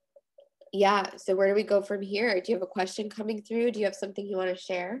yeah, so where do we go from here? Do you have a question coming through? Do you have something you want to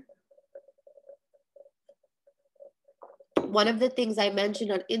share? One of the things I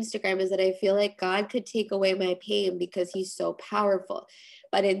mentioned on Instagram is that I feel like God could take away my pain because he's so powerful.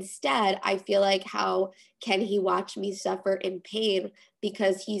 But instead, I feel like, how can he watch me suffer in pain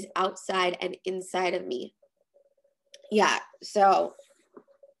because he's outside and inside of me? Yeah, so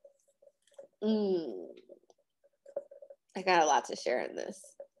I got a lot to share in this.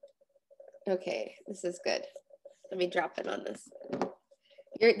 Okay, this is good. Let me drop in on this.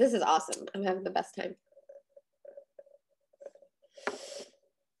 This is awesome. I'm having the best time.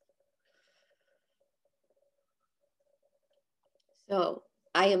 So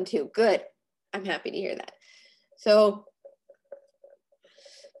I am too. Good. I'm happy to hear that. So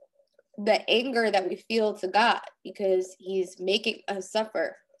the anger that we feel to God because he's making us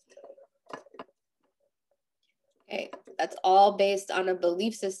suffer. Okay, that's all based on a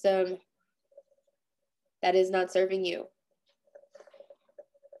belief system that is not serving you.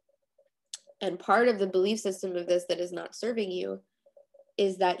 And part of the belief system of this that is not serving you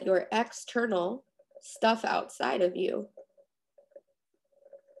is that your external stuff outside of you,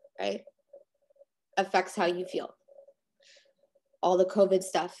 right, affects how you feel. All the COVID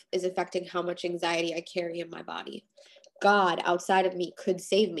stuff is affecting how much anxiety I carry in my body. God outside of me could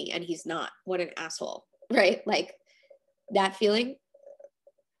save me, and he's not. What an asshole, right? Like, that feeling.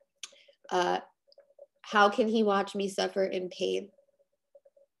 How can he watch me suffer in pain?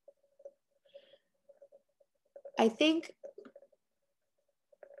 I think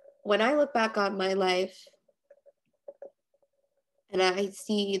when I look back on my life and I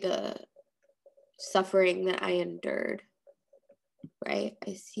see the suffering that I endured, right?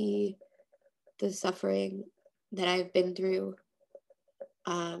 I see the suffering that I've been through,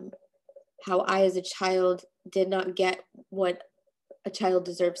 how I as a child did not get what a child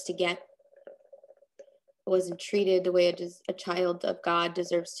deserves to get. I wasn't treated the way a child of God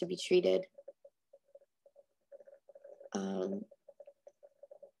deserves to be treated.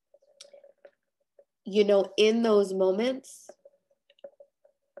 You know, in those moments,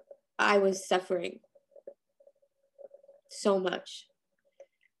 I was suffering so much.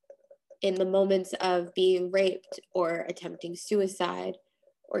 In the moments of being raped or attempting suicide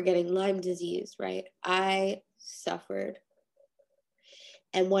or getting Lyme disease, right? I suffered.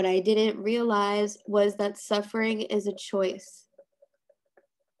 And what I didn't realize was that suffering is a choice.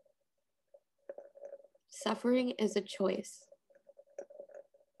 Suffering is a choice.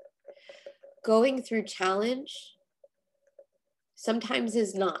 Going through challenge sometimes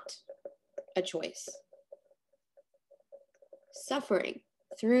is not a choice. Suffering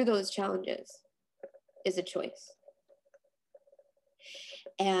through those challenges is a choice.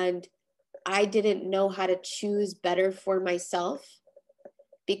 And I didn't know how to choose better for myself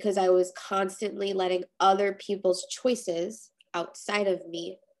because I was constantly letting other people's choices outside of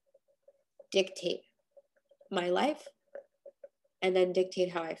me dictate my life and then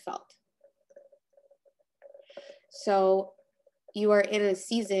dictate how I felt. So you are in a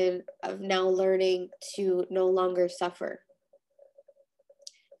season of now learning to no longer suffer.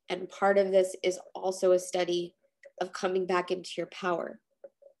 And part of this is also a study of coming back into your power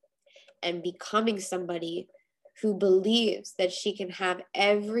and becoming somebody who believes that she can have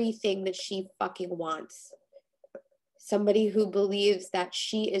everything that she fucking wants. Somebody who believes that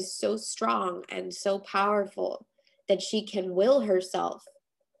she is so strong and so powerful that she can will herself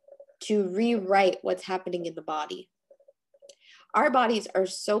to rewrite what's happening in the body. Our bodies are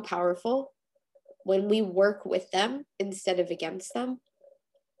so powerful when we work with them instead of against them.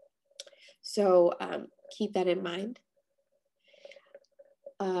 So keep that in mind.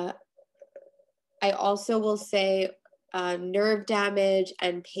 I also will say nerve damage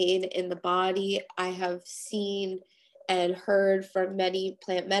and pain in the body. I have seen and heard from many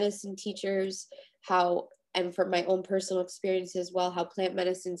plant medicine teachers how, and from my own personal experience as well, how plant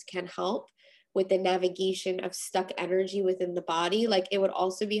medicines can help with the navigation of stuck energy within the body. Like it would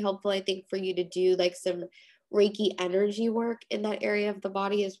also be helpful, I think, for you to do like some Reiki energy work in that area of the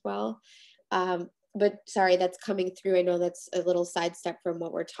body as well. But sorry, that's coming through. I know that's a little sidestep from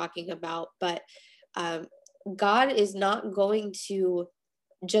what we're talking about, but God is not going to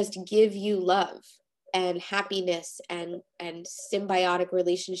just give you love and happiness and symbiotic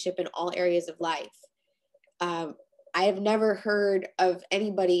relationship in all areas of life. I have never heard of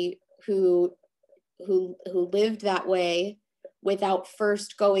anybody who lived that way without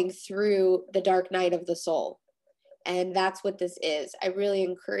first going through the dark night of the soul. And that's what this is. I really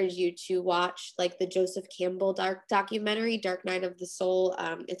encourage you to watch like the Joseph Campbell documentary, Dark Night of the Soul.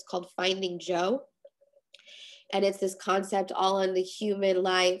 It's called Finding Joe. And it's this concept all on the human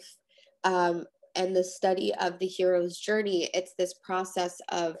life and the study of the hero's journey. It's this process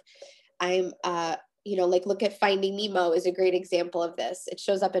of like look at Finding Nemo is a great example of this. It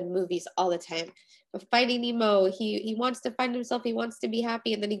shows up in movies all the time. But Finding Nemo, he wants to find himself, he wants to be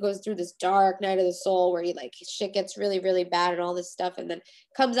happy, and then he goes through this dark night of the soul where he like shit gets really, really bad and all this stuff, and then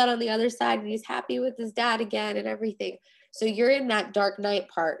comes out on the other side and he's happy with his dad again and everything. So you're in that dark night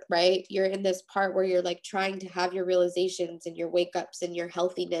part, right? You're in this part where you're like trying to have your realizations and your wake ups and your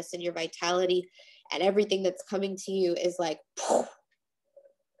healthiness and your vitality, and everything that's coming to you is like,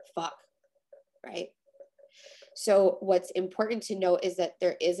 fuck. Right? So what's important to note is that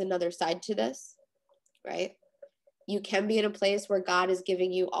there is another side to this, right? You can be in a place where God is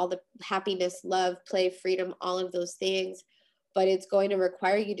giving you all the happiness, love, play, freedom, all of those things, but it's going to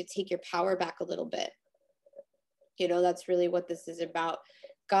require you to take your power back a little bit. You know, that's really what this is about.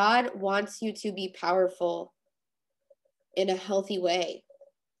 God wants you to be powerful in a healthy way.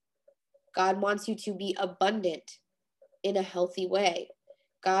 God wants you to be abundant in a healthy way.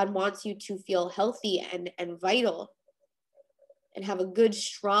 God wants you to feel healthy and vital and have a good,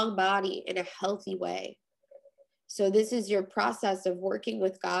 strong body in a healthy way. So this is your process of working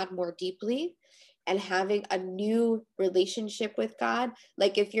with God more deeply and having a new relationship with God.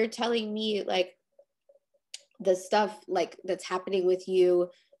 Like if you're telling me like the stuff like that's happening with you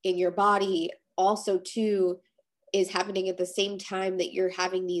in your body also too is happening at the same time that you're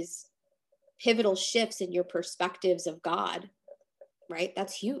having these pivotal shifts in your perspectives of God, right?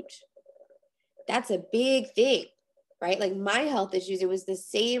 That's huge. That's a big thing, right? Like my health issues, it was the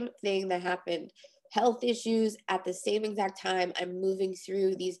same thing that happened. Health issues at the same exact time. I'm moving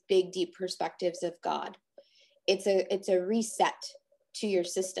through these big, deep perspectives of God. It's a reset to your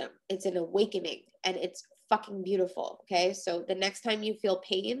system. It's an awakening, and it's fucking beautiful. Okay. So the next time you feel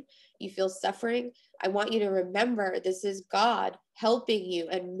pain, you feel suffering, I want you to remember this is God helping you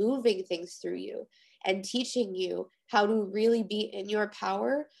and moving things through you and teaching you how to really be in your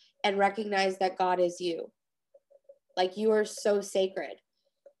power and recognize that God is you. Like you are so sacred.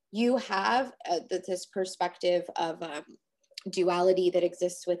 You have this perspective of duality that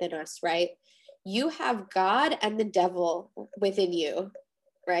exists within us, right? You have God and the devil within you,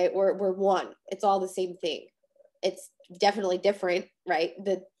 right? We're one. It's all the same thing. It's definitely different, right?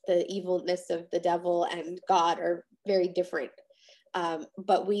 The evilness of the devil and God are very different.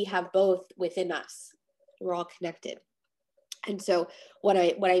 But we have both within us. We're all connected. And so what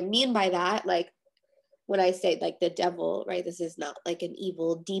I mean by that, like when I say like the devil, right? This is not like an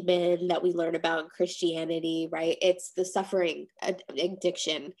evil demon that we learn about in Christianity, right? It's the suffering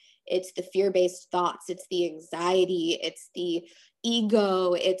addiction. It's the fear-based thoughts. It's the anxiety. It's the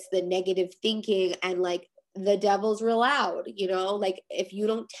ego. It's the negative thinking. And like the devil's real loud, you know, like if you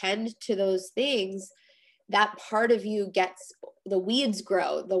don't tend to those things, that part of you gets, the weeds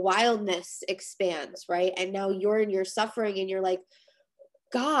grow, the wildness expands, right? And now you're in your suffering and you're like,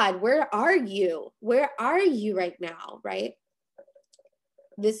 God, where are you? Where are you right now, right?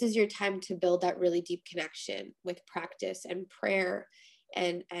 This is your time to build that really deep connection with practice and prayer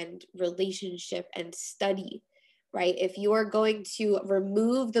and relationship and study, right? If you are going to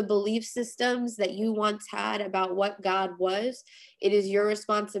remove the belief systems that you once had about what God was, it is your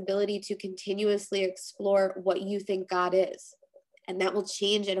responsibility to continuously explore what you think God is. And that will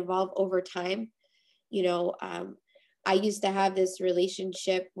change and evolve over time. You know, I used to have this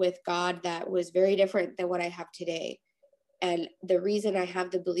relationship with God that was very different than what I have today. And the reason I have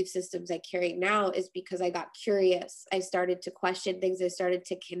the belief systems I carry now is because I got curious. I started to question things. I started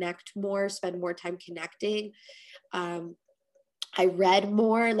to connect more, spend more time connecting. I read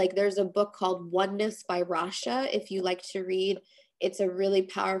more. Like there's a book called Oneness by Rasha, if you like to read. It's a really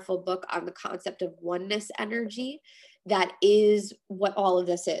powerful book on the concept of oneness energy. That is what all of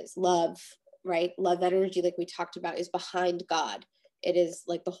this is. Love, right? Love energy, like we talked about, is behind God. It is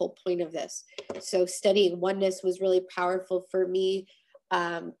like the whole point of this. So studying oneness was really powerful for me.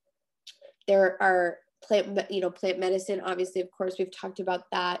 There are plant medicine, obviously, of course, we've talked about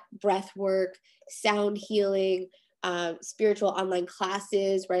that, breath work, sound healing, spiritual online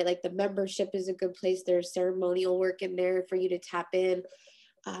classes, right? Like the membership is a good place. There's ceremonial work in there for you to tap in.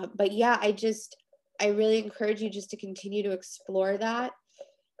 But yeah, I really encourage you just to continue to explore that,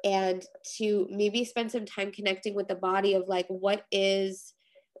 and to maybe spend some time connecting with the body of like, what is,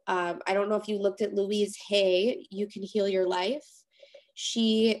 I don't know if you looked at Louise Hay, You Can Heal Your Life.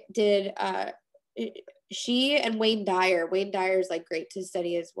 She did, she and Wayne Dyer is like great to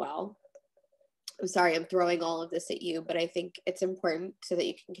study as well. I'm sorry, I'm throwing all of this at you, but I think it's important so that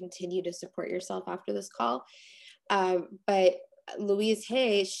you can continue to support yourself after this call. But Louise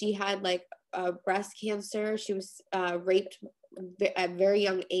Hay, she had like breast cancer. She was raped at a very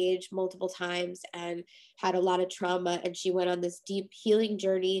young age multiple times and had a lot of trauma, and she went on this deep healing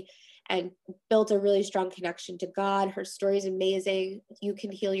journey and built a really strong connection to God. Her story is amazing. You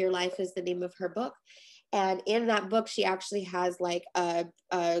Can Heal Your Life is the name of her book. And in that book, she actually has like a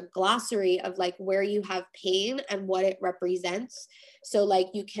glossary of like where you have pain and what it represents. So like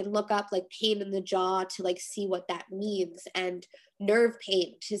you can look up like pain in the jaw to like see what that means, and nerve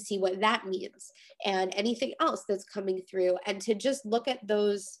pain to see what that means, and anything else that's coming through, and to just look at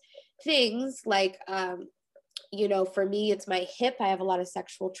those things. Like, you know, for me, it's my hip. I have a lot of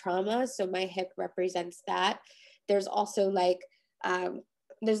sexual trauma, so my hip represents that. There's also like,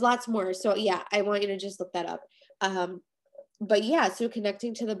 there's lots more. So yeah, I want you to just look that up. But yeah, so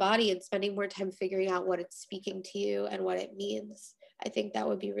connecting to the body and spending more time figuring out what it's speaking to you and what it means, I think that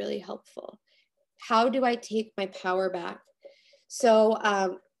would be really helpful. How do I take my power back?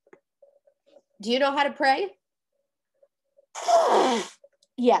 So, do you know how to pray?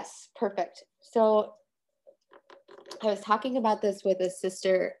 Yes, perfect. So I was talking about this with a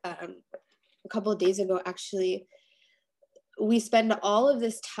sister a couple of days ago, actually. We spend all of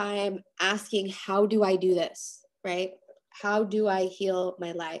this time asking, how do I do this, right? How do I heal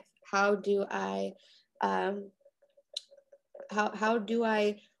my life? How do I, how do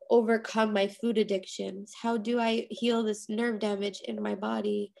I overcome my food addictions? How do I heal this nerve damage in my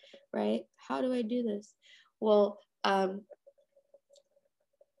body, right? How do I do this? Well, I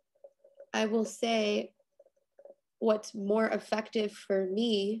will say what's more effective for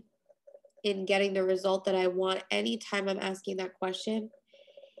me in getting the result that I want anytime I'm asking that question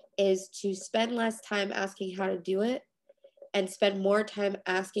is to spend less time asking how to do it and spend more time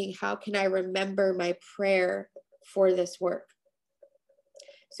asking, how can I remember my prayer for this work?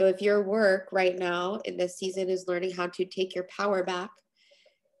 So if your work right now in this season is learning how to take your power back,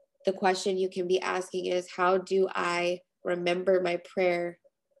 the question you can be asking is, how do I remember my prayer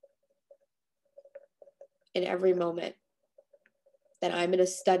in every moment that I'm in a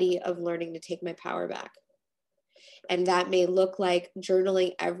study of learning to take my power back? And that may look like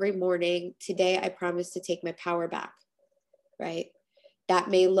journaling every morning. Today, I promise to take my power back, right? That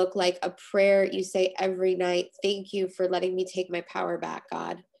may look like a prayer you say every night. Thank you for letting me take my power back,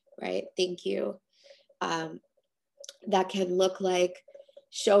 God, right? Thank you. That can look like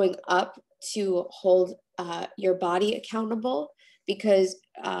showing up to hold your body accountable, because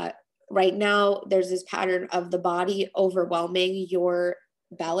right now there's this pattern of the body overwhelming your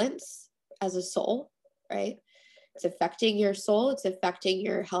balance as a soul, right? It's affecting your soul. It's affecting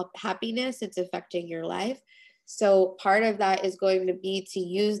your happiness. It's affecting your life. So part of that is going to be to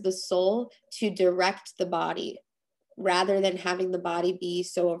use the soul to direct the body, rather than having the body be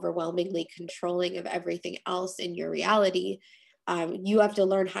so overwhelmingly controlling of everything else in your reality. You have to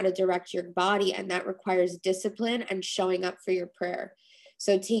learn how to direct your body, and that requires discipline and showing up for your prayer.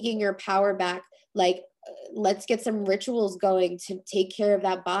 So taking your power back, like let's get some rituals going to take care of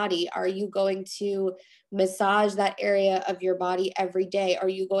that body. Are you going to massage that area of your body every day? Are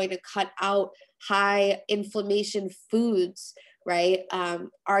you going to cut out high inflammation foods, right?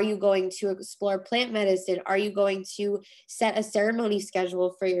 Are you going to explore plant medicine? Are you going to set a ceremony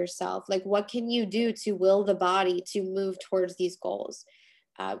schedule for yourself? Like, what can you do to will the body to move towards these goals?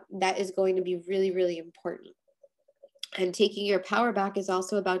 That is going to be really, really important. And taking your power back is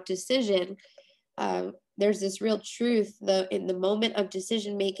also about decision. There's this real truth that in the moment of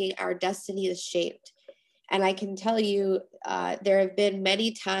decision making, our destiny is shaped. And I can tell you, there have been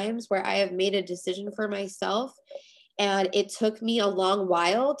many times where I have made a decision for myself, and it took me a long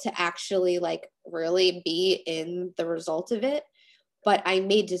while to actually like really be in the result of it. But I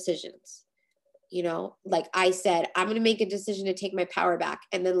made decisions, you know, like I said, I'm going to make a decision to take my power back.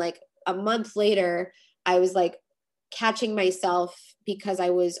 And then like a month later, I was like catching myself because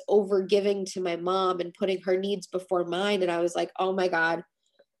I was over giving to my mom and putting her needs before mine. And I was like, oh my God,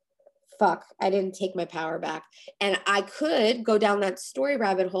 fuck, I didn't take my power back. And I could go down that story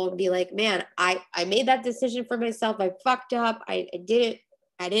rabbit hole and be like, man, I made that decision for myself. I fucked up. I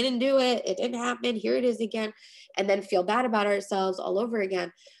didn't do it. It didn't happen. Here it is again. And then feel bad about ourselves all over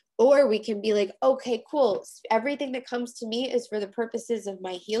again. Or we can be like, okay, cool. Everything that comes to me is for the purposes of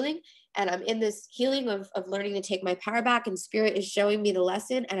my healing. And I'm in this healing of learning to take my power back, and spirit is showing me the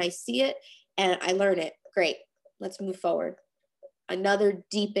lesson, and I see it and I learn it. Great. Let's move forward. Another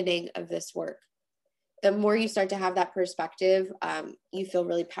deepening of this work. The more you start to have that perspective, you feel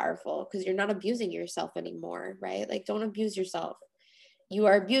really powerful because you're not abusing yourself anymore, right? Like, don't abuse yourself. You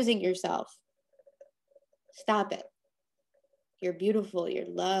are abusing yourself. Stop it. You're beautiful. You're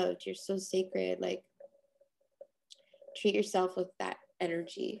loved. You're so sacred. Like, treat yourself with that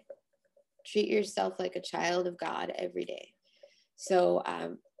energy. Treat yourself like a child of God every day. So,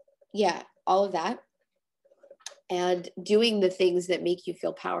 yeah, all of that. And doing the things that make you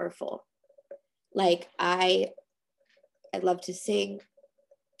feel powerful. Like I love to sing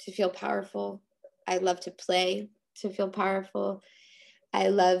to feel powerful. I love to play to feel powerful. I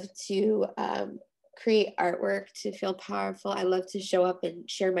love to create artwork to feel powerful. I love to show up and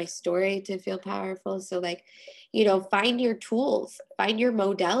share my story to feel powerful. So like, you know, find your tools, find your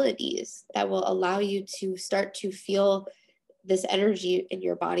modalities that will allow you to start to feel this energy in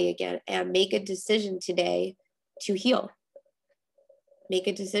your body again, and make a decision today to heal. Make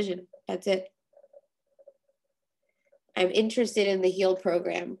a decision. That's it. I'm interested in the Heal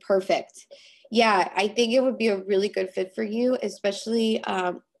program. Perfect. Yeah, I think it would be a really good fit for you, especially,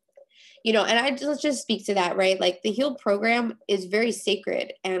 you know, and let's just speak to that, right? Like the Heal program is very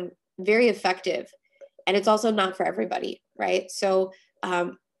sacred and very effective, and it's also not for everybody, right? So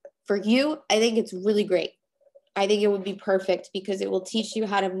for you, I think it's really great. I think it would be perfect because it will teach you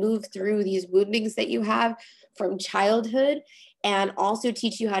how to move through these woundings that you have from childhood, and also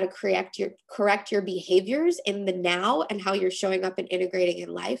teach you how to correct your behaviors in the now and how you're showing up and integrating in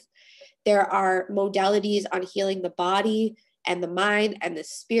life. There are modalities on healing the body and the mind and the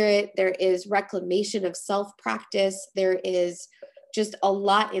spirit. There is reclamation of self practice. There is just a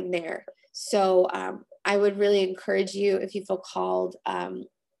lot in there. So I would really encourage you, if you feel called,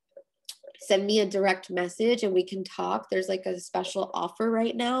 send me a direct message and we can talk. There's like a special offer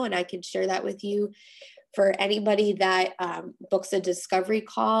right now, and I can share that with you. For anybody that books a discovery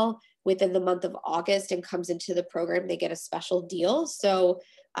call within the month of August and comes into the program, they get a special deal. So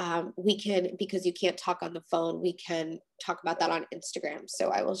we can, because you can't talk on the phone, we can talk about that on Instagram. So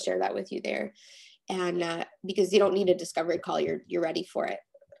I will share that with you there. And because you don't need a discovery call, you're ready for it.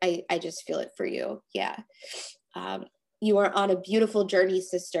 I just feel it for you. Yeah. You are on a beautiful journey,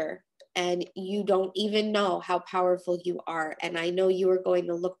 sister. And you don't even know how powerful you are. And I know you are going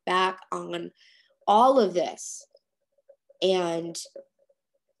to look back on all of this and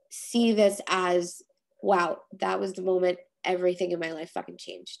see this as, wow, that was the moment everything in my life fucking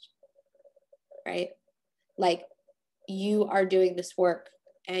changed, right? Like, you are doing this work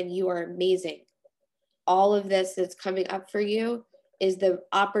and you are amazing. All of this that's coming up for you is the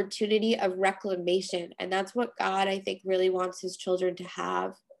opportunity of reclamation. And that's what God, I think, really wants his children to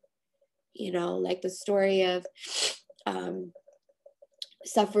have. You know, like the story of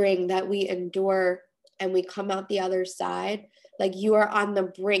suffering that we endure and we come out the other side. Like, you are on the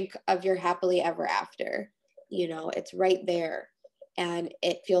brink of your happily ever after. You know, it's right there, and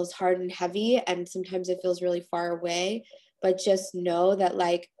it feels hard and heavy, and sometimes it feels really far away, but just know that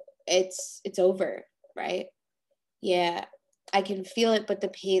like it's over, right? Yeah, I can feel it, but the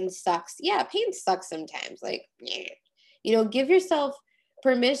pain sucks. Yeah, pain sucks sometimes. Like, you know, give yourself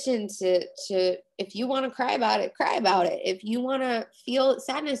permission to if you want to cry about it, cry about it. If you want to feel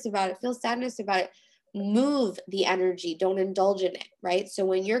sadness about it, feel sadness about it. move the energy, don't indulge in it, right? So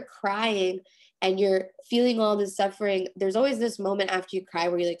when you're crying and you're feeling all this suffering, there's always this moment after you cry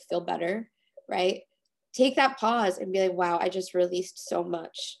where you like feel better, right? Take that pause and be like, wow, I just released so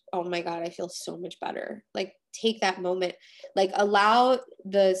much. Oh my God, I feel so much better. Like, take that moment, like allow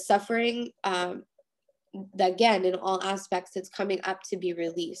the suffering, again, in all aspects, it's coming up to be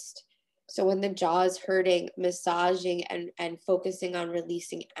released. So when the jaw is hurting, massaging and focusing on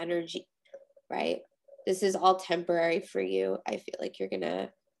releasing energy, right? This is all temporary for you. I feel like you're going to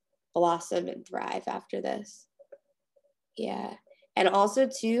blossom and thrive after this. Yeah. And also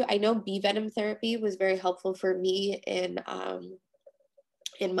too, I know bee venom therapy was very helpful for me in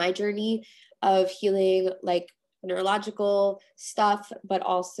my journey of healing, like neurological stuff, but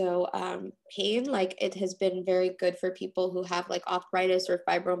also pain. Like, it has been very good for people who have like arthritis or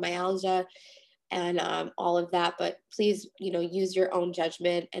fibromyalgia and all of that. But please, use your own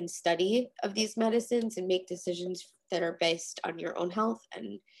judgment and study of these medicines and make decisions that are based on your own health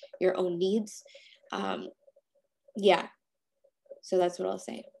and your own needs. Yeah. So that's what I'll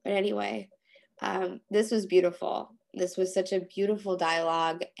say. But anyway, this was beautiful. This was such a beautiful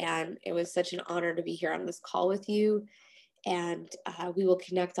dialogue, and it was such an honor to be here on this call with you. And we will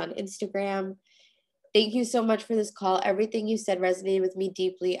connect on Instagram. Thank you so much for this call. Everything you said resonated with me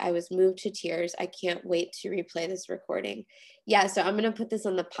deeply. I was moved to tears. I can't wait to replay this recording. Yeah, so I'm going to put this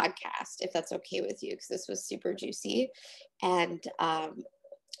on the podcast if that's okay with you, because this was super juicy. And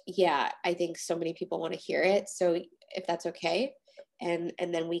yeah, I think so many people want to hear it. So if that's okay, and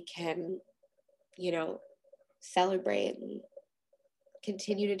then we can, celebrate and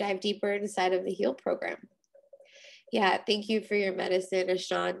continue to dive deeper inside of the Heal program. Yeah, thank you for your medicine,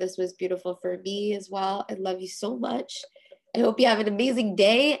 Ashan. This was beautiful for me as well. I love you so much. I hope you have an amazing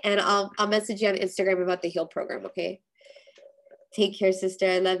day, and I'll message you on Instagram about the Heal program, okay? Take care, sister.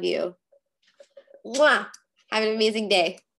 I love you. Mwah! Have an amazing day.